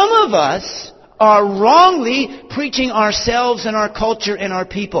 Some of us are wrongly preaching ourselves and our culture and our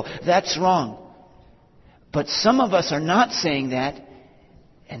people. That's wrong. But some of us are not saying that,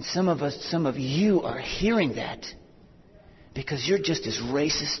 and some of you are hearing that because you're just as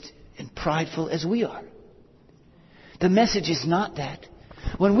racist and prideful as we are. The message is not that.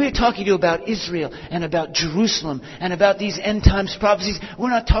 When we're talking to you about Israel and about Jerusalem and about these end times prophecies, we're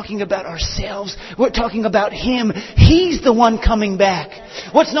not talking about ourselves. We're talking about Him. He's the one coming back.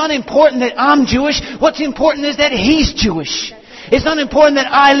 What's not important that I'm Jewish. What's important is that He's Jewish. It's not important that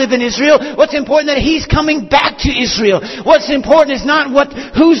I live in Israel. What's important that He's coming back to Israel. What's important is not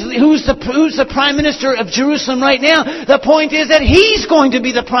who's the Prime Minister of Jerusalem right now. The point is that He's going to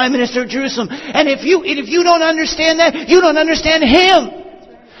be the Prime Minister of Jerusalem. And if you don't understand that, you don't understand Him.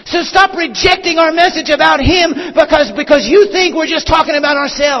 So stop rejecting our message about Him because you think we're just talking about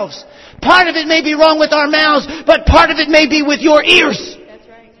ourselves. Part of it may be wrong with our mouths, but part of it may be with your ears.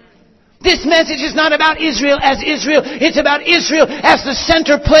 This message is not about Israel as Israel. It's about Israel as the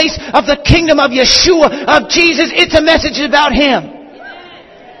center place of the kingdom of Yeshua, of Jesus. It's a message about Him.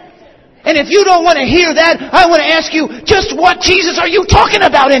 And if you don't want to hear that, I want to ask you, just what Jesus are you talking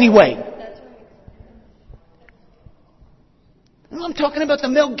about anyway? Well, I'm talking about the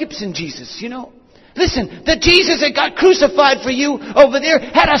Mel Gibson Jesus, you know. Listen, the Jesus that got crucified for you over there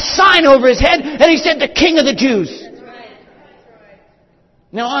had a sign over His head and He said, the King of the Jews.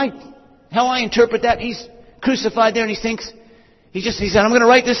 Now how I interpret that, He's crucified there and He said, I'm going to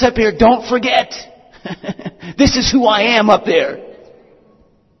write this up here. Don't forget. This is who I am up there.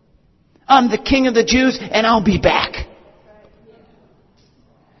 I'm the King of the Jews and I'll be back.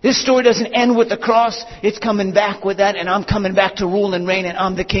 This story doesn't end with the cross. It's coming back with that, and I'm coming back to rule and reign, and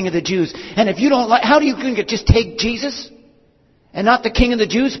I'm the King of the Jews. And if you don't like, how do you think just take Jesus and not the King of the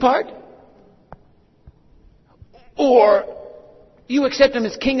Jews part? Or you accept Him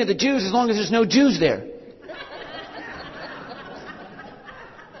as King of the Jews as long as there's no Jews there.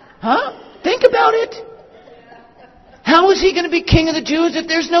 Huh? Think about it. How is He going to be King of the Jews if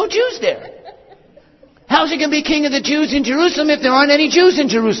there's no Jews there? How is He going to be King of the Jews in Jerusalem if there aren't any Jews in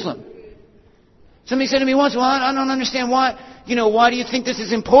Jerusalem? Somebody said to me once, well, I don't understand why do you think this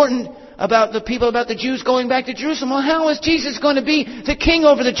is important about the Jews going back to Jerusalem? Well, how is Jesus going to be the king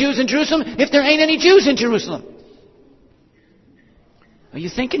over the Jews in Jerusalem if there ain't any Jews in Jerusalem? Are you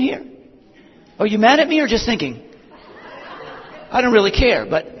thinking here? Are you mad at me or just thinking? I don't really care,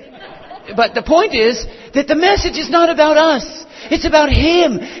 but the point is that the message is not about us. It's about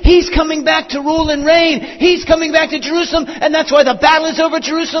Him. He's coming back to rule and reign. He's coming back to Jerusalem, and that's why the battle is over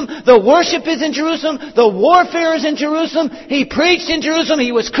Jerusalem. The worship is in Jerusalem. The warfare is in Jerusalem. He preached in Jerusalem.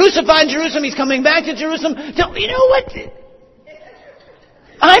 He was crucified in Jerusalem. He's coming back to Jerusalem. You know what?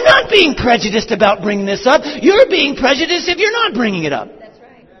 I'm not being prejudiced about bringing this up. You're being prejudiced if you're not bringing it up. That's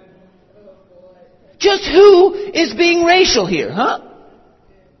right. Just who is being racial here, huh?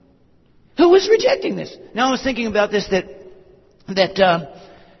 Who is rejecting this? Now I was thinking about this that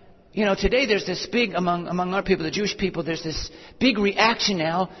today there's this big, among our people, the Jewish people, there's this big reaction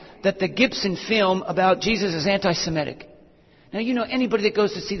now that the Gibson film about Jesus is anti-Semitic. Now, anybody that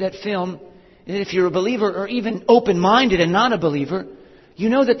goes to see that film, if you're a believer or even open-minded and not a believer, you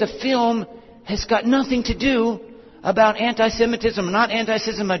know that the film has got nothing to do about anti-Semitism, not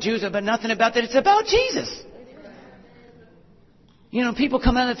anti-Semitism about Jews, but nothing about that. It's about Jesus. You know, people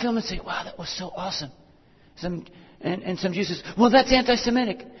come out of the film and say, wow, that was so awesome. And some Jews says, well, that's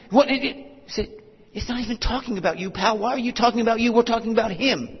anti-Semitic. What? It's not even talking about you, pal. Why are you talking about you? We're talking about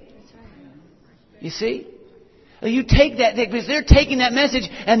him. You see? You take that, because they're taking that message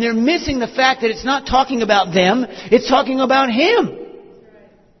and they're missing the fact that it's not talking about them. It's talking about him.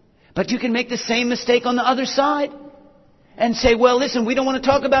 But you can make the same mistake on the other side and say, well, listen, we don't want to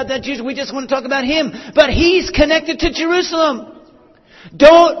talk about that Jesus. We just want to talk about him. But he's connected to Jerusalem.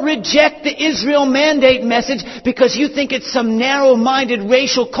 Don't reject the Israel mandate message because you think it's some narrow-minded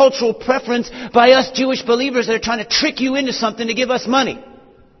racial cultural preference by us Jewish believers that are trying to trick you into something to give us money.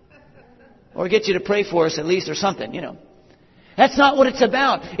 Or get you to pray for us at least or something, you know. That's not what it's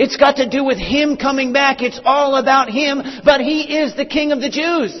about. It's got to do with him coming back. It's all about him. But he is the King of the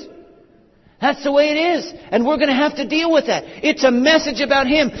Jews. That's the way it is. And we're going to have to deal with that. It's a message about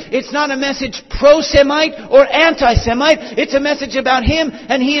him. It's not a message pro-Semite or anti-Semite. It's a message about him.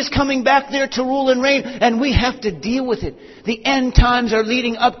 And he is coming back there to rule and reign. And we have to deal with it. The end times are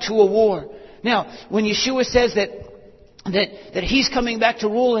leading up to a war. Now, when Yeshua says that he's coming back to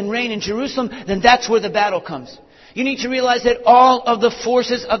rule and reign in Jerusalem, then that's where the battle comes. You need to realize that all of the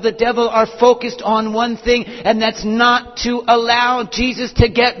forces of the devil are focused on one thing, and that's not to allow Jesus to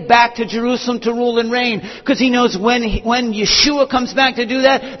get back to Jerusalem to rule and reign. Because he knows when Yeshua comes back to do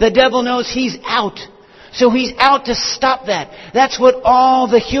that, the devil knows he's out. So he's out to stop that. That's what all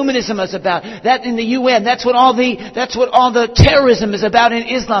the humanism is about. That in the UN, that's what all the terrorism is about in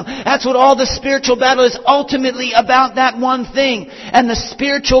Islam. That's what all the spiritual battle is ultimately about, that one thing. And the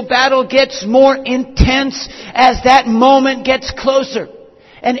spiritual battle gets more intense as that moment gets closer.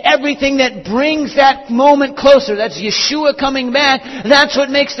 And everything that brings that moment closer, that's Yeshua coming back, that's what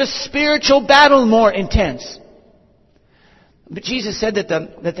makes the spiritual battle more intense. But Jesus said that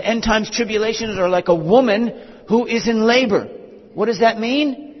the end times tribulations are like a woman who is in labor. What does that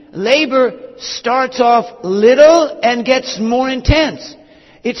mean? Labor starts off little and gets more intense.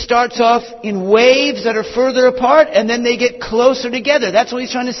 It starts off in waves that are further apart and then they get closer together. That's what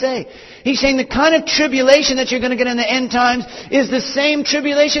he's trying to say. He's saying the kind of tribulation that you're going to get in the end times is the same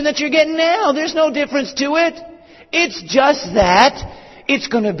tribulation that you're getting now. There's no difference to it. It's just that it's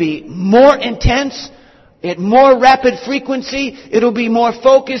going to be more intense, at more rapid frequency, it'll be more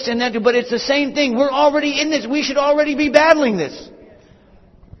focused, but it's the same thing. We're already in this. We should already be battling this.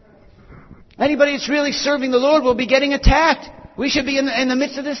 Anybody that's really serving the Lord will be getting attacked. We should be in the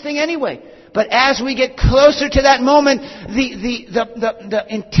midst of this thing anyway. But as we get closer to that moment, the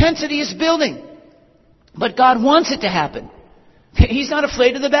intensity is building. But God wants it to happen. He's not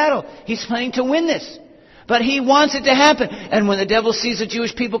afraid of the battle. He's planning to win this. But He wants it to happen. And when the devil sees the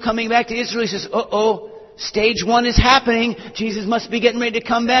Jewish people coming back to Israel, he says, uh-oh. Stage 1 is happening. Jesus must be getting ready to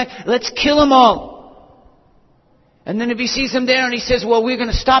come back. Let's kill them all. And then if he sees them there and he says, well, we're going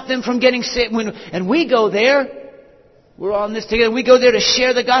to stop them from getting saved. And we go there. We're all in this together. We go there to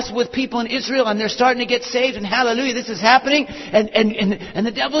share the gospel with people in Israel and they're starting to get saved. And hallelujah, this is happening. And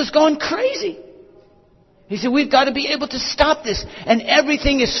the devil is going crazy. He said, we've got to be able to stop this. And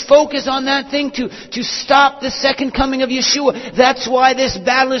everything is focused on that thing to stop the second coming of Yeshua. That's why this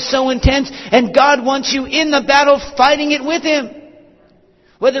battle is so intense. And God wants you in the battle fighting it with Him.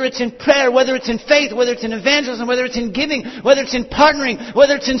 Whether it's in prayer, whether it's in faith, whether it's in evangelism, whether it's in giving, whether it's in partnering,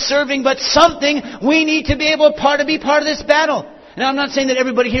 whether it's in serving, but something, we need to be able to be part of this battle. Now, I'm not saying that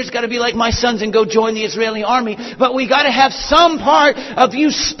everybody here's got to be like my sons and go join the Israeli army, but we got to have some part of you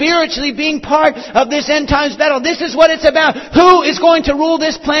spiritually being part of this end times battle. This is what it's about. Who is going to rule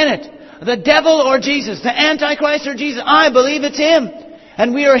this planet? The devil or Jesus? The Antichrist or Jesus? I believe it's Him.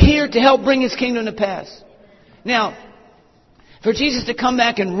 And we are here to help bring His kingdom to pass. Now, for Jesus to come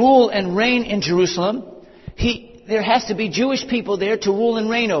back and rule and reign in Jerusalem, there has to be Jewish people there to rule and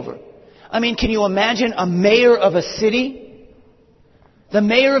reign over. I mean, can you imagine a mayor of a city? The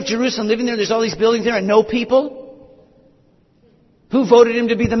mayor of Jerusalem living there, there's all these buildings there and no people? Who voted him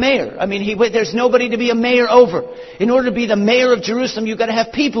to be the mayor? I mean, there's nobody to be a mayor over. In order to be the mayor of Jerusalem, you've got to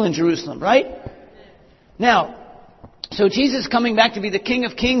have people in Jerusalem, right? Now, so Jesus is coming back to be the King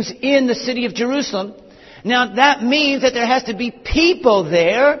of Kings in the city of Jerusalem. Now, that means that there has to be people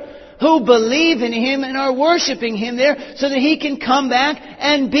there who believe in Him and are worshiping Him there so that He can come back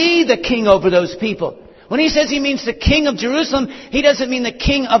and be the king over those people. When He says He means the King of Jerusalem, He doesn't mean the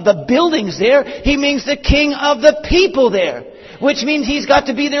king of the buildings there. He means the king of the people there. Which means He's got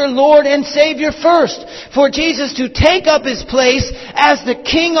to be their Lord and Savior first. For Jesus to take up His place as the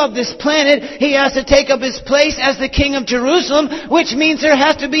king of this planet, He has to take up His place as the King of Jerusalem, which means there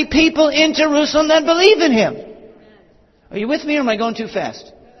have to be people in Jerusalem that believe in Him. Are you with me or am I going too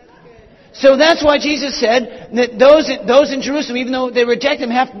fast? So that's why Jesus said that those in Jerusalem, even though they reject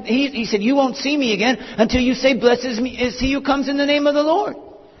Him, He said, you won't see me again until you say, blessed is He who comes in the name of the Lord.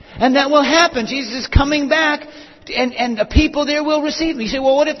 And that will happen. Jesus is coming back, and the people there will receive Him. You say,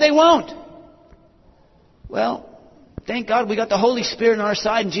 well, what if they won't? Well, thank God we got the Holy Spirit on our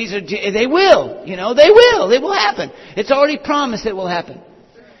side, and Jesus, they will. They will. It will happen. It's already promised it will happen.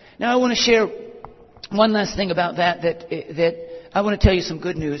 Now I want to share one last thing about that I want to tell you some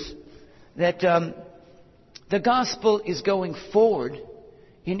good news. That the gospel is going forward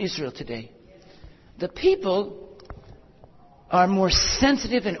in Israel today. The people are more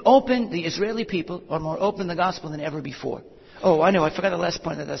sensitive and open. The Israeli people are more open to the gospel than ever before. Oh, I know. I forgot the last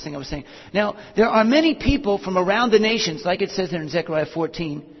point of that thing I was saying. Now, there are many people from around the nations, like it says there in Zechariah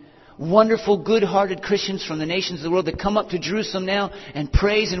 14, wonderful, good-hearted Christians from the nations of the world that come up to Jerusalem now and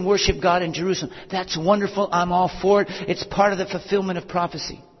praise and worship God in Jerusalem. That's wonderful. I'm all for it. It's part of the fulfillment of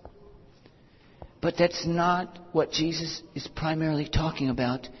prophecy. But that's not what Jesus is primarily talking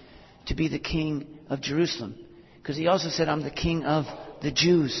about, to be the king of Jerusalem. Because He also said, I'm the king of the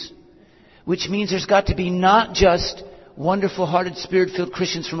Jews. Which means there's got to be not just wonderful-hearted, Spirit-filled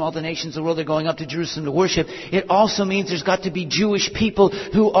Christians from all the nations of the world that are going up to Jerusalem to worship. It also means there's got to be Jewish people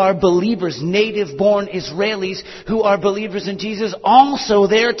who are believers, native-born Israelis who are believers in Jesus, also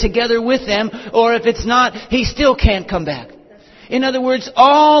there together with them. Or if it's not, He still can't come back. In other words,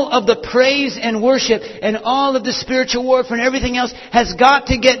 all of the praise and worship and all of the spiritual warfare and everything else has got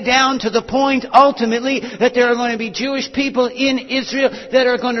to get down to the point ultimately that there are going to be Jewish people in Israel that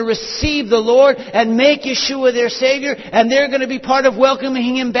are going to receive the Lord and make Yeshua their Savior, and they're going to be part of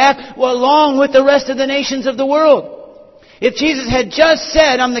welcoming Him back along with the rest of the nations of the world. If Jesus had just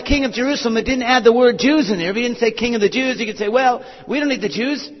said, I'm the King of Jerusalem, but didn't add the word Jews in there, if He didn't say King of the Jews, He could say, well, we don't need the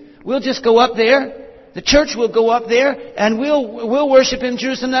Jews. We'll just go up there. The church will go up there and we'll worship in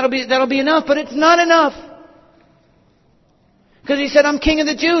Jerusalem. That'll be enough. But it's not enough. Because He said, I'm king of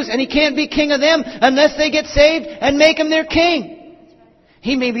the Jews. And He can't be king of them unless they get saved and make Him their king.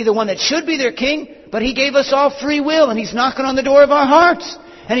 He may be the one that should be their king, but He gave us all free will and He's knocking on the door of our hearts.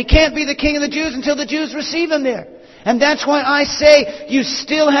 And He can't be the king of the Jews until the Jews receive Him there. And that's why I say you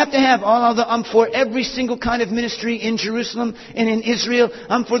still have to have I'm for every single kind of ministry in Jerusalem and in Israel.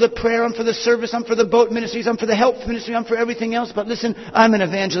 I'm for the prayer, I'm for the service, I'm for the boat ministries, I'm for the help ministry, I'm for everything else. But listen, I'm an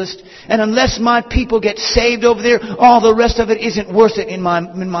evangelist. And unless my people get saved over there, all the rest of it isn't worth it in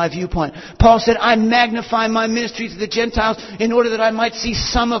my viewpoint. Paul said, I magnify my ministry to the Gentiles in order that I might see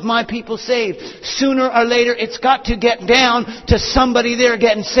some of my people saved. Sooner or later, it's got to get down to somebody there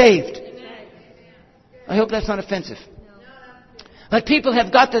getting saved. I hope that's not offensive. But the people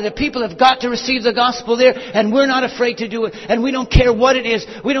have got to receive the gospel there, and we're not afraid to do it. And we don't care what it is.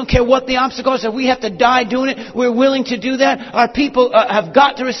 We don't care what the obstacles are. If we have to die doing it, we're willing to do that. Our people have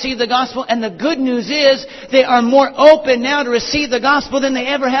got to receive the gospel. And the good news is they are more open now to receive the gospel than they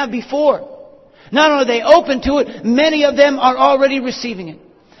ever have before. Not only are they open to it, many of them are already receiving it.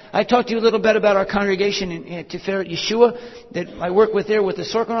 I talked to you a little bit about our congregation in Tiferet Yeshua that I work with there with the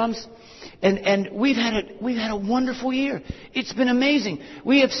Sorkarams. And we've had a wonderful year. It's been amazing.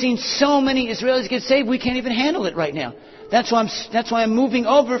 We have seen so many Israelis get saved, we can't even handle it right now. That's why I'm moving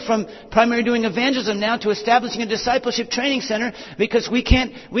over from primarily doing evangelism now to establishing a discipleship training center, because we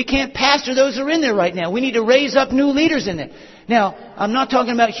can't pastor those who are in there right now. We need to raise up new leaders in there. Now, I'm not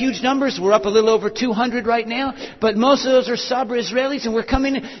talking about huge numbers. We're up a little over 200 right now. But most of those are Sabra Israelis, and we're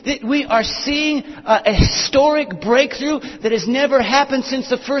coming in. We are seeing a historic breakthrough that has never happened since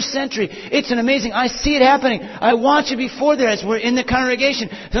the first century. It's amazing. I see it happening. I watch it before there as we're in the congregation.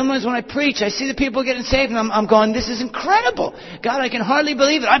 Sometimes when I preach, I see the people getting saved, and I'm going, this is incredible. God, I can hardly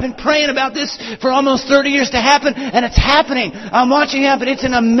believe it. I've been praying about this for almost 30 years to happen, and it's happening. I'm watching it happen. It's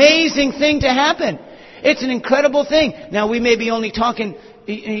an amazing thing to happen. It's an incredible thing. Now, we may be only talking,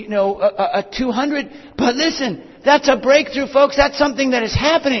 200, but listen, that's a breakthrough, folks. That's something that is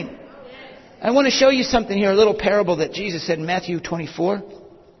happening. I want to show you something here, a little parable that Jesus said in Matthew 24.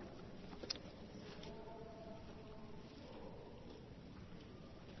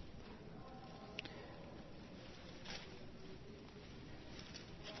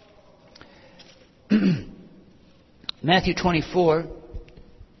 Matthew 24.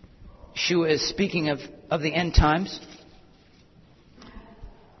 Yeshua is speaking of the end times.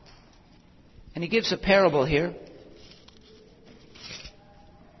 And He gives a parable here.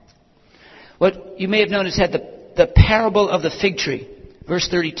 What you may have noticed had the parable of the fig tree. Verse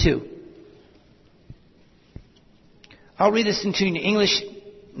 32. I'll read this into you in English,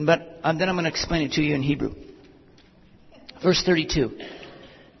 but then I'm going to explain it to you in Hebrew. Verse 32.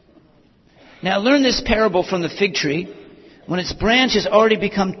 Now learn this parable from the fig tree. When its branch has already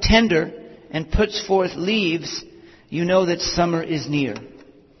become tender and puts forth leaves, you know that summer is near.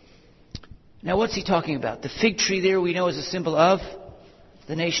 Now what's he talking about? The fig tree there we know is a symbol of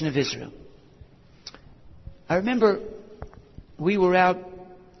the nation of Israel. I remember we were out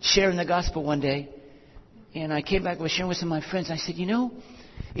sharing the gospel one day, and I came back and was sharing with some of my friends. And I said, you know,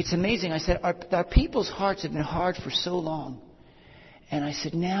 it's amazing. I said, our people's hearts have been hard for so long. And I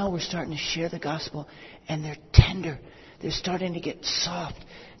said, now we're starting to share the gospel, and they're tender. They're starting to get soft.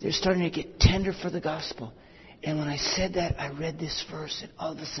 They're starting to get tender for the gospel. And when I said that, I read this verse, and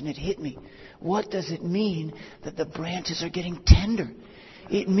all of a sudden it hit me. What does it mean that the branches are getting tender?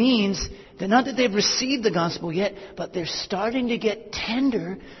 It means that not that they've received the gospel yet, but they're starting to get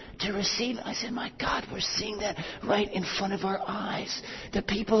tender to receive it. I said, my God, we're seeing that right in front of our eyes. The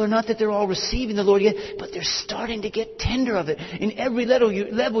people are not that they're all receiving the Lord yet, but they're starting to get tender of it. In every level,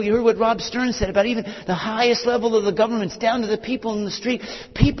 you heard what Rob Stern said about even the highest level of the governments down to the people in the street.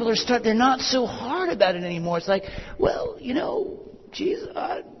 People are they're not so hard about it anymore. It's like, well, you know, Jesus,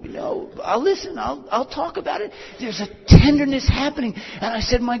 I'll listen. I'll talk about it. There's a tenderness happening. And I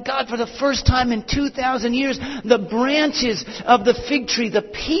said, my God, for the first time in 2,000 years, the branches of the fig tree, the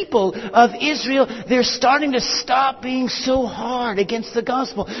people of Israel, they're starting to stop being so hard against the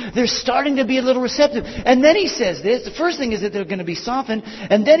gospel. They're starting to be a little receptive. And then he says this. The first thing is that they're going to be softened.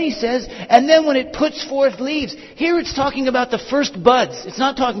 And then he says, and then when it puts forth leaves. Here it's talking about the first buds. It's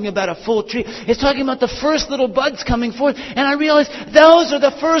not talking about a full tree. It's talking about the first little buds coming forth. And I realized those are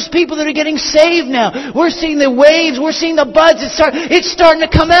the first people that are getting saved now. We're seeing the waves. We're seeing the buds. It's starting to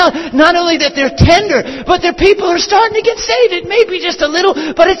come out. Not only that they're tender, but their people are starting to get saved. It may be just a little,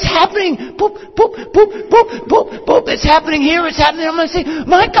 but it's happening. Boop, boop, boop, boop, boop, boop. It's happening here. It's happening. I'm going to say,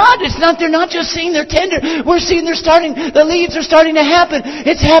 my God, they're not just seeing they're tender. We're seeing the leaves are starting to happen.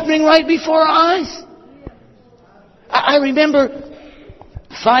 It's happening right before our eyes. I remember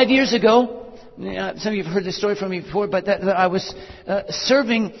 5 years ago, some of you have heard this story from me before, but that I was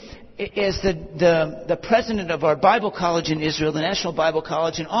serving as the president of our Bible college in Israel, the National Bible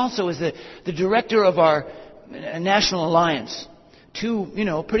College, and also as the director of our National Alliance. Two,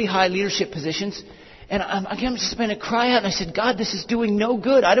 pretty high leadership positions. And I'm just going to cry out, and I said, God, this is doing no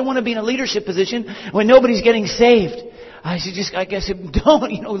good. I don't want to be in a leadership position when nobody's getting saved. I said, I guess,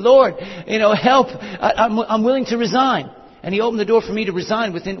 don't, Lord, help. I'm willing to resign. And he opened the door for me to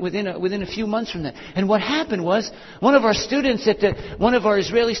resign within a few months from that. And what happened was, one of our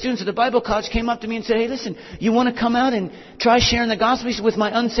Israeli students at the Bible college came up to me and said, hey, listen, you want to come out and try sharing the gospel with my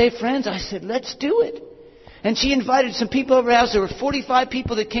unsaved friends? I said, let's do it. And she invited some people over her house. There were 45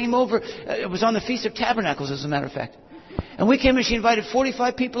 people that came over. It was on the Feast of Tabernacles, as a matter of fact. And we came and she invited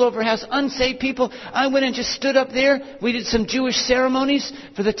 45 people over her house, unsaved people. I went and just stood up there. We did some Jewish ceremonies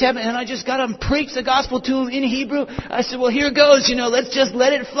for the tabernacle, and I just got up and preached the gospel to them in Hebrew. I said, well, here goes, let's just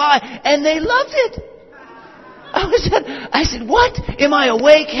let it fly. And they loved it. I said, what? Am I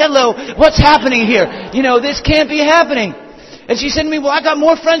awake? Hello. What's happening here? This can't be happening. And she said to me, well, I got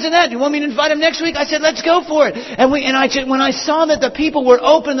more friends than that. Do you want me to invite them next week? I said, let's go for it. And when I saw that the people were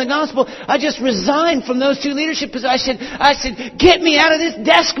open to the gospel, I just resigned from those two leadership positions. I said, get me out of this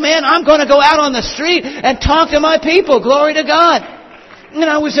desk, man. I'm going to go out on the street and talk to my people. Glory to God. And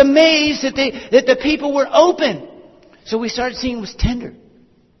I was amazed that the people were open. So we started seeing it was tender.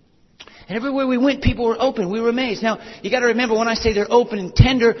 And everywhere we went, people were open. We were amazed. Now, you got to remember, when I say they're open and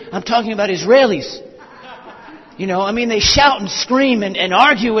tender, I'm talking about Israelis. They shout and scream and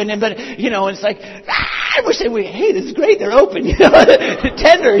argue, but it's like, we're saying, hey, this is great, they're open,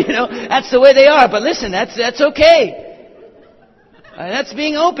 tender, that's the way they are. But listen, that's okay. That's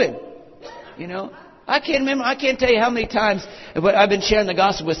being open, I can't tell you how many times I've been sharing the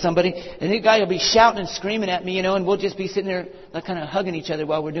gospel with somebody, and the guy will be shouting and screaming at me, and we'll just be sitting there like kind of hugging each other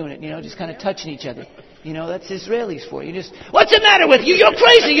while we're doing it, just kind of touching each other. That's Israelis for you. What's the matter with you? You're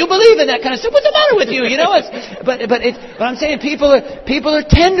crazy. You believe in that kind of stuff. What's the matter with you? But I'm saying people are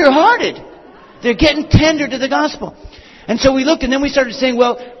tender-hearted. They're getting tender to the gospel. And so we looked, and then we started saying,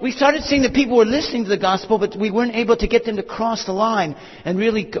 we started seeing that people were listening to the gospel, but we weren't able to get them to cross the line and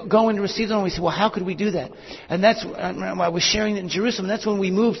really go and receive them. And we said, well, how could we do that? And I was sharing it in Jerusalem. That's when we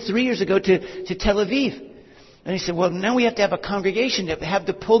moved 3 years ago to Tel Aviv. And he said, well, now we have to have a congregation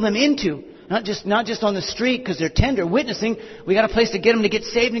to pull them into. Not just on the street because they're tender, witnessing. We got a place to get them to get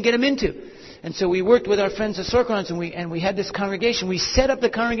saved and get them into. And so we worked with our friends at Sorkarans, and we had this congregation. We set up the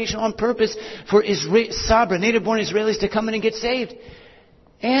congregation on purpose for Sabra, native-born Israelis, to come in and get saved.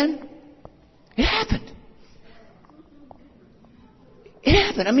 And it happened. It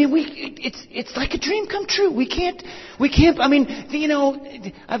happened. It's like a dream come true. We can't. I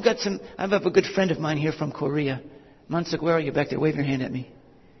have a good friend of mine here from Korea. Mansuk, where are you back there? Wave your hand at me.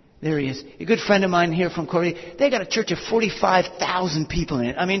 There he is. A good friend of mine here from Korea. They got a church of 45,000 people in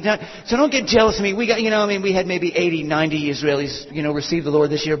it. I mean, so don't get jealous of me. We got, we had maybe 80, 90 Israelis, receive the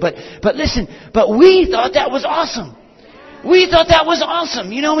Lord this year. But listen, we thought that was awesome. We thought that was awesome.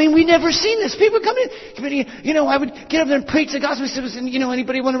 We never seen this. People come in, I would get up there and preach the gospel.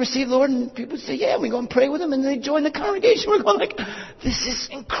 Anybody want to receive the Lord? And people would say, yeah, we go and pray with them. And they join the congregation. We're going like, this is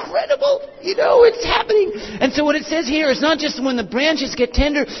incredible. It's happening. And so what it says here is not just when the branches get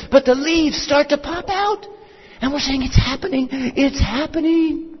tender, but the leaves start to pop out. And we're saying, it's happening. It's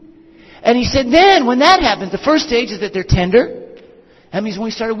happening. And he said, then when that happens, the first stage is that they're tender. That means when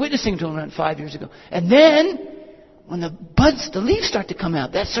we started witnessing to them around 5 years ago. And then, when the leaves start to come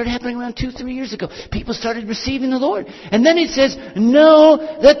out, that started happening around 2-3 years ago. People started receiving the Lord. And then it says, know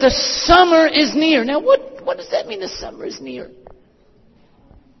that the summer is near. Now, what does that mean, the summer is near?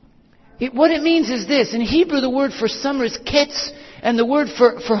 What it means is this. In Hebrew, the word for summer is ketz, and the word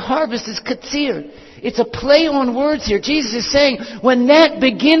for harvest is katsir. It's a play on words here. Jesus is saying, when that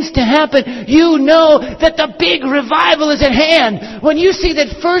begins to happen, you know that the big revival is at hand. When you see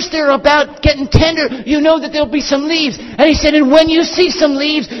that first they're about getting tender, you know that there'll be some leaves. And he said, and when you see some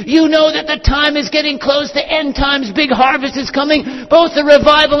leaves, you know that the time is getting close. The end times, big harvest is coming. Both the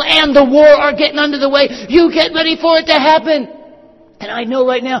revival and the war are getting under the way. You get ready for it to happen. And I know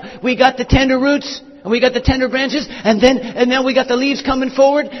right now, we got the tender roots. And we got the tender branches, and then we got the leaves coming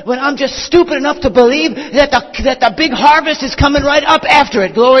forward. When I'm just stupid enough to believe that the big harvest is coming right up after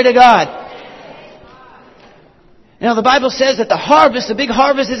it. Glory to God. Now the Bible says that the big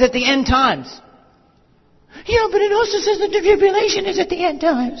harvest is at the end times. Yeah, but it also says that the tribulation is at the end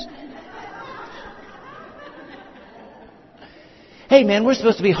times. Hey man, we're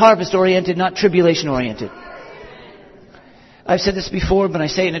supposed to be harvest oriented, not tribulation oriented. I've said this before, but I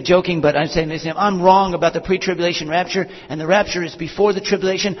say it in a joking, but I'm saying this. I'm wrong about the pre-tribulation rapture, and the rapture is before the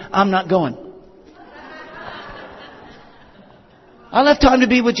tribulation. I'm not going. I'll have time to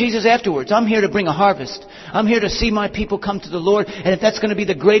be with Jesus afterwards. I'm here to bring a harvest. I'm here to see my people come to the Lord, and if that's going to be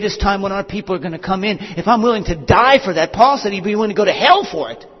the greatest time when our people are going to come in, if I'm willing to die for that, Paul said he'd be willing to go to hell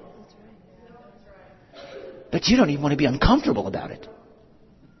for it. But you don't even want to be uncomfortable about it.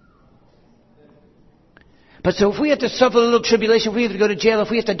 But so if we have to suffer a little tribulation, if we have to go to jail, if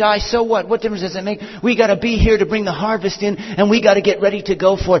we have to die, so what? What difference does it make? We got to be here to bring the harvest in, and we got to get ready to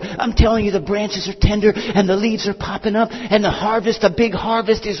go for it. I'm telling you, the branches are tender, and the leaves are popping up, and the big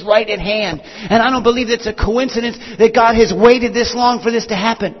harvest is right at hand. And I don't believe it's a coincidence that God has waited this long for this to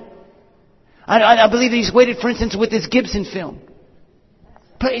happen. I believe that He's waited, for instance, with this Gibson film.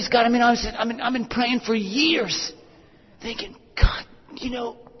 Praise God. I've been praying for years, thinking, God,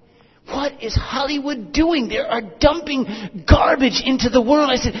 what is Hollywood doing? They are dumping garbage into the world.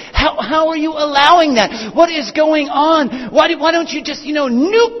 I said, how are you allowing that? What is going on? Why don't you just,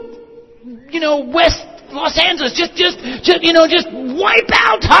 nuke, West Los Angeles? Just wipe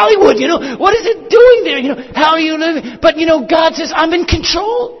out Hollywood. What is it doing there? How are you living? But, God says, I'm in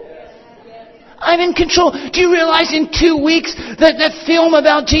control. I'm in control. Do you realize in 2 weeks that film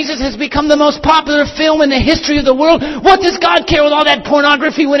about Jesus has become the most popular film in the history of the world? What does God care with all that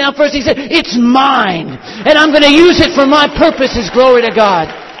pornography went out first? He said, it's mine. And I'm going to use it for my purposes. Glory to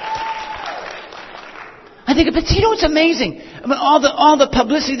God. I think, but it's amazing. All the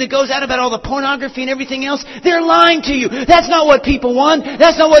publicity that goes out about all the pornography and everything else, they're lying to you. That's not what people want.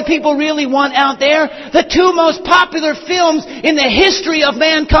 That's not what people really want out there. The two most popular films in the history of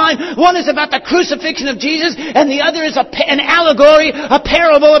mankind, one is about the crucifixion of Jesus, and the other is an allegory, a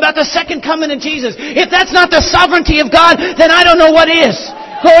parable about the second coming of Jesus. If that's not the sovereignty of God, then I don't know what is.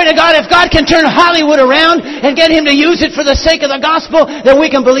 Glory to God. If God can turn Hollywood around and get Him to use it for the sake of the gospel, then we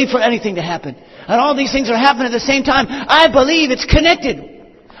can believe for anything to happen. And all these things are happening at the same time. I believe it's connected.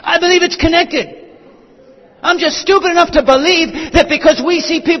 I believe it's connected. I'm just stupid enough to believe that because we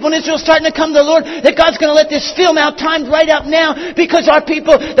see people in Israel starting to come to the Lord, that God's going to let this film out timed right up now, because our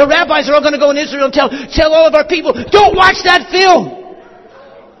people, the rabbis are all going to go in Israel and tell all of our people, don't watch that film.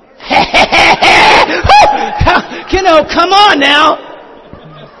 Come on now.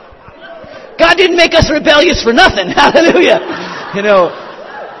 God didn't make us rebellious for nothing. Hallelujah.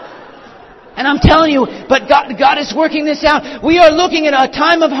 And I'm telling you, but God is working this out. We are looking at a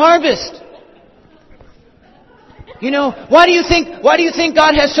time of harvest. Why do you think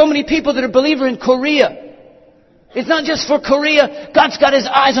God has so many people that are believer in Korea? It's not just for Korea. God's got His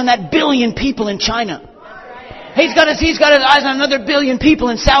eyes on that billion people in China. He's got His eyes on another billion people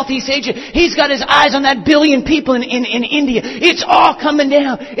in Southeast Asia. He's got His eyes on that billion people in India. It's all coming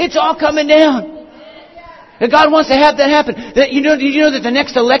down. It's all coming down. And God wants to have that happen. Did you know that the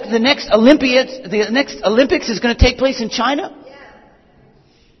next Olympics is going to take place in China?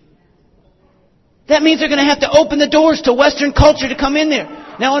 That means they're going to have to open the doors to Western culture to come in there.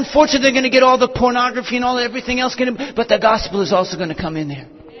 Now, unfortunately, they're going to get all the pornography and all everything else, but the gospel is also going to come in there.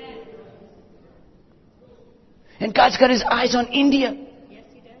 And God's got His eyes on India. Yes,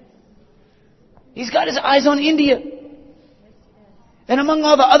 He does. He's got His eyes on India. And among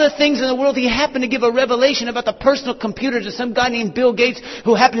all the other things in the world, He happened to give a revelation about the personal computer to some guy named Bill Gates,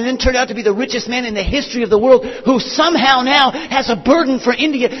 who happened to then turn out to be the richest man in the history of the world, who somehow now has a burden for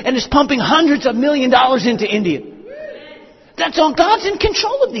India and is pumping hundreds of $millions into India. That's all. God's in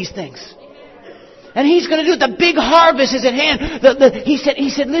control of these things. And He's going to do it. The big harvest is at hand. He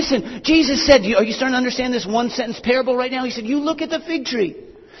said, listen, Jesus said, are you starting to understand this one sentence parable right now? He said, you look at the fig tree.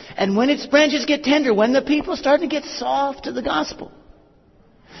 And when its branches get tender, when the people start to get soft to the gospel,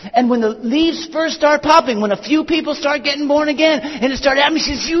 and when the leaves first start popping, when a few people start getting born again, and it started happening,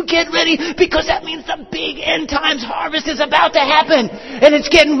 He says, you get ready, because that means the big end times harvest is about to happen. And it's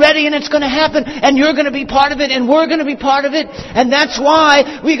getting ready, and it's going to happen, and you're going to be part of it, and we're going to be part of it. And that's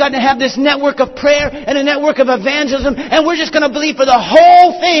why we got to have this network of prayer and a network of evangelism, and we're just going to believe for the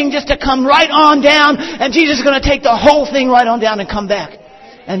whole thing just to come right on down, and Jesus is going to take the whole thing right on down and come back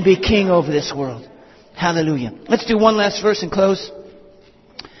and be king over this world. Hallelujah. Let's do one last verse and close.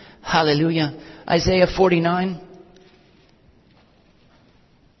 Hallelujah. Isaiah 49.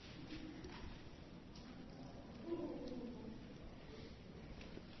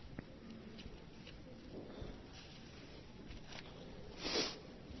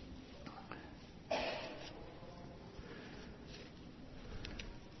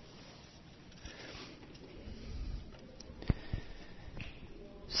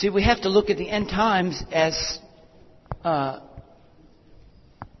 See, we have to look at the end times as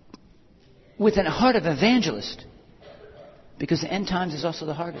with a heart of evangelist, because the end times is also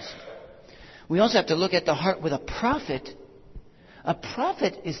the harvest. We also have to look at the heart with a prophet. A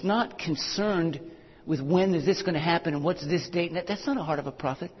prophet is not concerned with when is this going to happen and what's this date. That's not a heart of a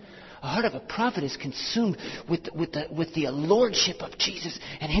prophet. A heart of a prophet is consumed with the lordship of Jesus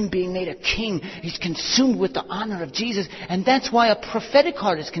and Him being made a king. He's consumed with the honor of Jesus. And that's why a prophetic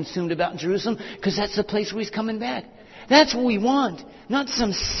heart is consumed about in Jerusalem, because that's the place where He's coming back. That's what we want. Not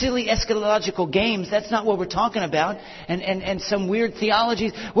some silly eschatological games. That's not what we're talking about. And some weird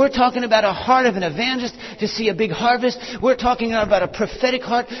theologies. We're talking about a heart of an evangelist to see a big harvest. We're talking about a prophetic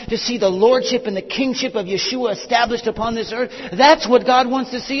heart to see the lordship and the kingship of Yeshua established upon this earth. That's what God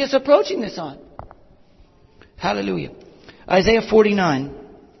wants to see us approaching this on. Hallelujah. Isaiah 49.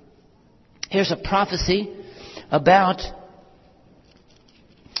 Here's a prophecy about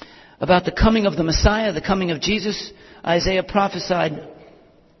the coming of the Messiah, the coming of Jesus. Isaiah prophesied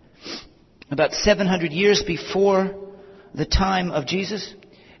about 700 years before the time of Jesus.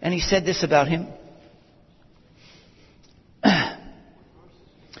 And he said this about Him.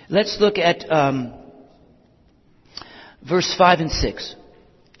 Let's look at verse 5 and 6.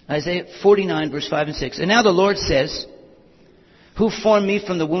 Isaiah 49, verse 5 and 6. And now the Lord says, who formed me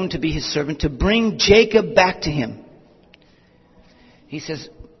from the womb to be His servant, to bring Jacob back to Him. He says,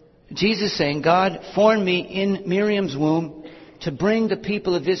 Jesus saying, God formed me in Miriam's womb to bring the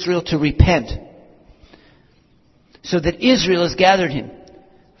people of Israel to repent, so that Israel has gathered Him.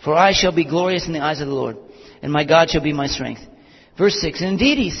 For I shall be glorious in the eyes of the Lord, and my God shall be my strength. Verse 6, and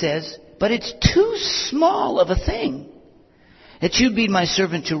indeed He says, but it's too small of a thing that you be my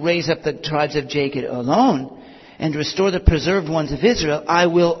servant to raise up the tribes of Jacob alone and restore the preserved ones of Israel. I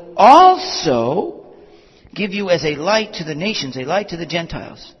will also give you as a light to the nations, a light to the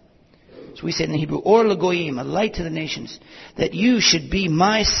Gentiles. So we said in Hebrew, Or Lagoyim, a light to the nations, that you should be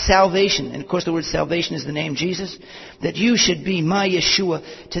my salvation. And of course the word salvation is the name Jesus. That you should be my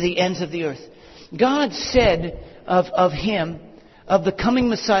Yeshua to the ends of the earth. God said of Him, of the coming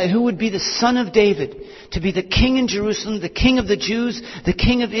Messiah, who would be the Son of David, to be the King in Jerusalem, the King of the Jews, the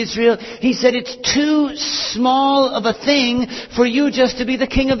King of Israel. He said it's too small of a thing for you just to be the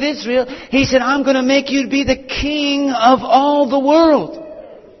King of Israel. He said, I'm going to make you to be the King of all the world.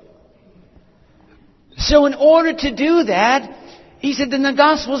 So in order to do that, He said, then the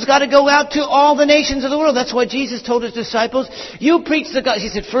gospel's got to go out to all the nations of the world. That's why Jesus told His disciples, you preach the gospel. He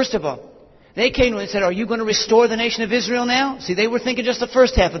said, first of all, they came to Him and said, are you going to restore the nation of Israel now? See, they were thinking just the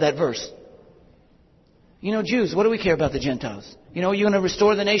first half of that verse. You know, Jews, what do we care about the Gentiles? You know, you're going to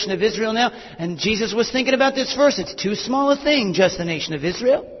restore the nation of Israel now? And Jesus was thinking about this verse. It's too small a thing, just the nation of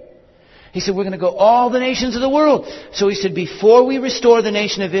Israel. He said, we're going to go all the nations of the world. So he said, before we restore the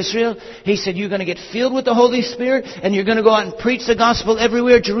nation of Israel, he said, you're going to get filled with the Holy Spirit, and you're going to go out and preach the gospel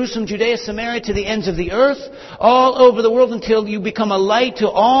everywhere, Jerusalem, Judea, Samaria, to the ends of the earth, all over the world, until you become a light to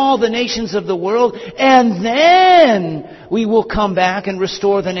all the nations of the world. And then we will come back and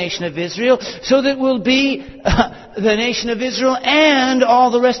restore the nation of Israel, so that we'll be the nation of Israel and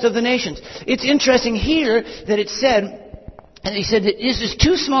all the rest of the nations. It's interesting here that it said, and he said that this is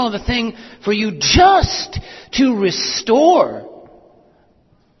too small of a thing for you just to restore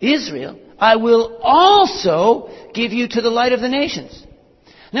Israel. I will also give you to the light of the nations.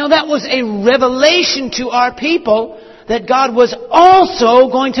 Now that was a revelation to our people that God was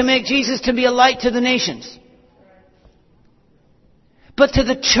also going to make Jesus to be a light to the nations. But to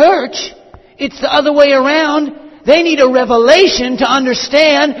the church, it's the other way around. They need a revelation to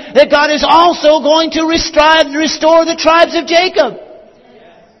understand that God is also going to restore the tribes of Jacob.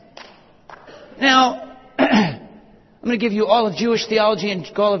 Now, I'm going to give you all of Jewish theology and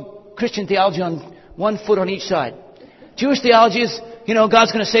all of Christian theology on one foot on each side. Jewish theology is,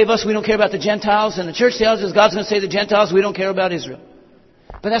 God's going to save us, we don't care about the Gentiles. And the church theology is God's going to save the Gentiles, we don't care about Israel.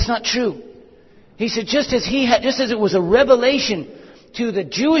 But that's not true. He said just as it was a revelation to the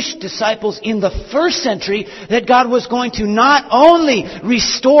Jewish disciples in the first century that God was going to not only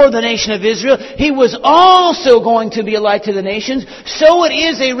restore the nation of Israel, He was also going to be a light to the nations. So it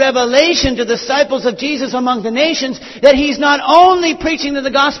is a revelation to the disciples of Jesus among the nations that He's not only preaching the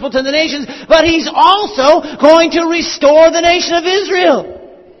gospel to the nations, but He's also going to restore the nation of Israel.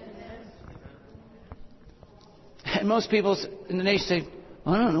 And most people in the nation say,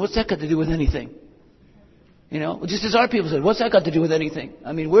 I don't know, what's that got to do with anything? Just as our people said, what's that got to do with anything?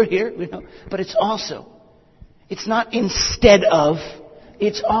 I mean, we're here, but it's also. It's not instead of,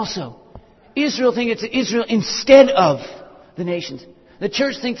 it's also. Israel thinks it's Israel instead of the nations. The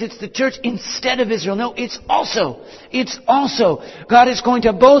church thinks it's the church instead of Israel. No, it's also. It's also. God is going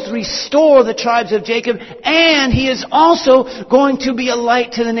to both restore the tribes of Jacob, and He is also going to be a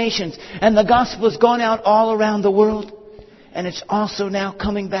light to the nations. And the gospel has gone out all around the world. And it's also now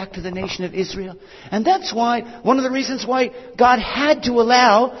coming back to the nation of Israel. And that's why, one of the reasons why God had to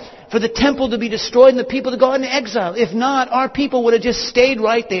allow for the temple to be destroyed and the people to go into exile. If not, our people would have just stayed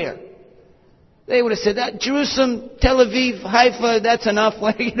right there. They would have said, that Jerusalem, Tel Aviv, Haifa, that's enough.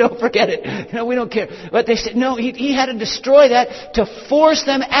 Forget it. We don't care. But they said, no, he had to destroy that to force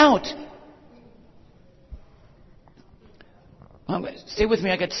them out. Stay with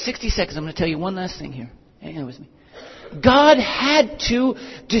me. I got 60 seconds. I'm going to tell you one last thing here. Hang on with me. God had to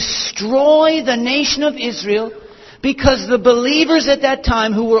destroy the nation of Israel because the believers at that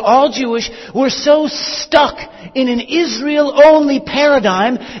time, who were all Jewish, were so stuck in an Israel-only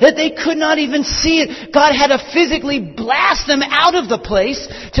paradigm that they could not even see it. God had to physically blast them out of the place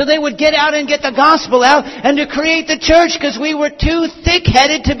till they would get out and get the gospel out and to create the church, because we were too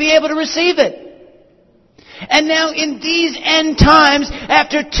thick-headed to be able to receive it. And now in these end times,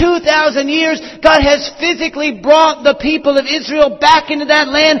 after 2,000 years, God has physically brought the people of Israel back into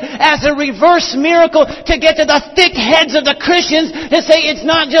that land as a reverse miracle to get to the thick heads of the Christians to say it's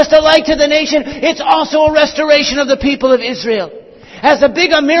not just a light to the nation, it's also a restoration of the people of Israel. As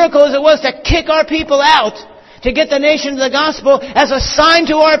big a miracle as it was to kick our people out, to get the nation to the gospel, as a sign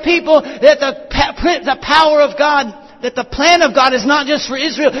to our people that the power of God, that the plan of God is not just for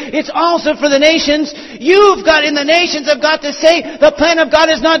Israel, it's also for the nations. In the nations have got to say, the plan of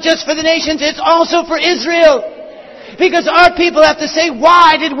God is not just for the nations, it's also for Israel. Because our people have to say,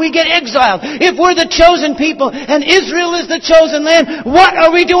 why did we get exiled? If we're the chosen people and Israel is the chosen land, what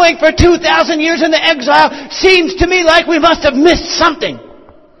are we doing for 2,000 years in the exile? Seems to me like we must have missed something.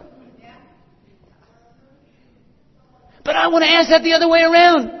 But I want to ask that the other way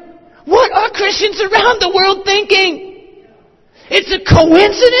around. What are Christians around the world thinking? It's a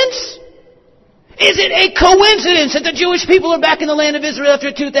coincidence? Is it a coincidence that the Jewish people are back in the land of Israel after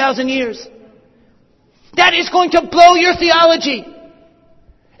 2,000 years? That is going to blow your theology.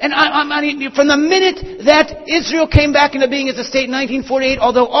 And from the minute that Israel came back into being as a state in 1948,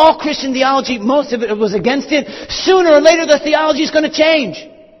 although all Christian theology, most of it was against it, sooner or later the theology is going to change.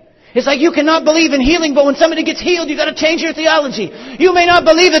 It's like you cannot believe in healing, but when somebody gets healed, you've got to change your theology. You may not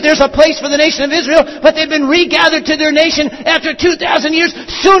believe that there's a place for the nation of Israel, but they've been regathered to their nation after 2,000 years.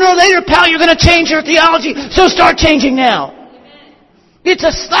 Sooner or later, pal, you're going to change your theology, so start changing now. It's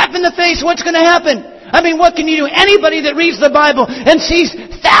a slap in the face. What's going to happen? I mean, what can you do? Anybody that reads the Bible and sees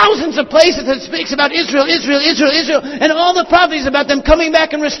thousands of places that speaks about Israel, and all the prophecies about them coming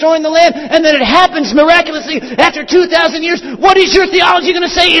back and restoring the land, and then it happens miraculously after 2,000 years, what is your theology going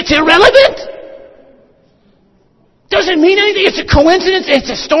to say? It's irrelevant? Does it mean anything? It's a coincidence. It's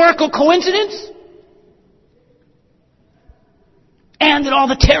a historical coincidence. And that all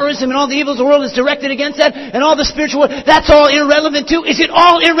the terrorism and all the evils of the world is directed against that, and all the spiritual war, that's all irrelevant too. Is it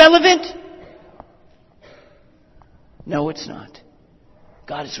all irrelevant? No, it's not.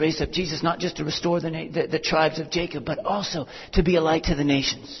 God has raised up Jesus not just to restore the tribes of Jacob, but also to be a light to the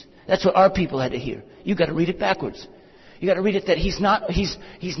nations. That's what our people had to hear. You've got to read it backwards. You got to read it that he's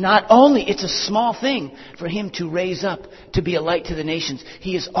not only, it's a small thing for him to raise up to be a light to the nations.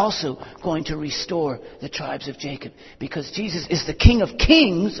 He is also going to restore the tribes of Jacob. Because Jesus is the King of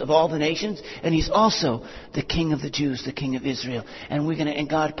kings of all the nations, and he's also the King of the Jews, the King of Israel. And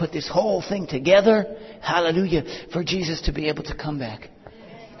God put this whole thing together, hallelujah, for Jesus to be able to come back.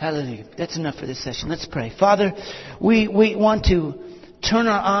 Hallelujah. That's enough for this session. Let's pray. Father, we want to turn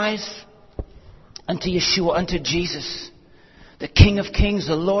our eyes unto Yeshua, unto Jesus, the King of kings,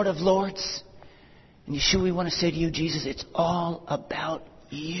 the Lord of lords. And Yeshua, we want to say to you, Jesus, it's all about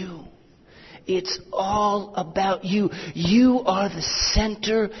you. It's all about you. You are the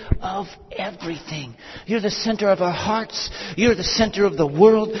center of everything. You're the center of our hearts. You're the center of the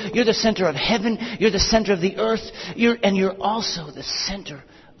world. You're the center of heaven. You're the center of the earth. And you're also the center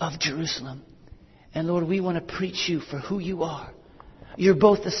of Jerusalem. And Lord, we want to preach you for who you are. You're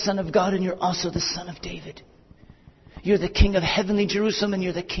both the Son of God and you're also the Son of David. You're the King of heavenly Jerusalem and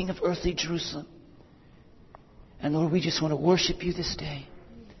you're the King of earthly Jerusalem. And Lord, we just want to worship you this day.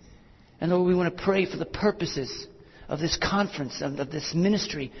 And Lord, we want to pray for the purposes of this conference, of this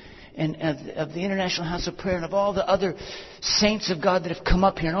ministry, and of the International House of Prayer, and of all the other saints of God that have come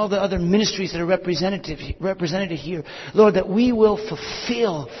up here, and all the other ministries that are represented here. Lord, that we will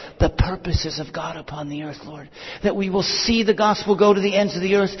fulfill the purposes of God upon the earth, Lord. That we will see the gospel go to the ends of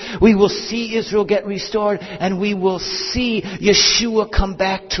the earth. We will see Israel get restored. And we will see Yeshua come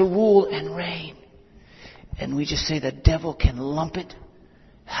back to rule and reign. And we just say the devil can lump it.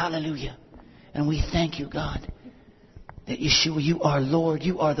 Hallelujah. And we thank you, God, that Yeshua, you are Lord.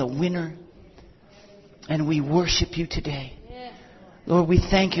 You are the winner. And we worship you today. Lord, we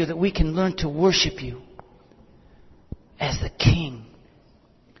thank you that we can learn to worship you as the King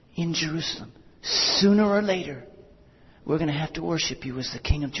in Jerusalem. Sooner or later, we're going to have to worship you as the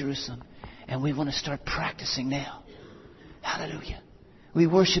King of Jerusalem. And we want to start practicing now. Hallelujah. We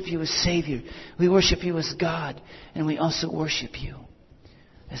worship you as Savior. We worship you as God. And we also worship you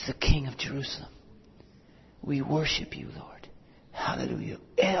as the King of Jerusalem. We worship you, Lord. Hallelujah.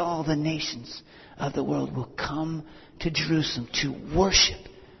 All the nations of the world will come to Jerusalem to worship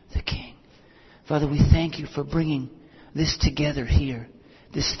the King. Father, we thank you for bringing this together here.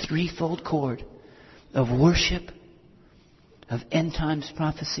 This threefold cord of worship, of end times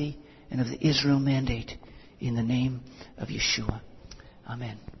prophecy, and of the Israel mandate. In the name of Yeshua.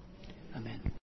 Amen. Amen.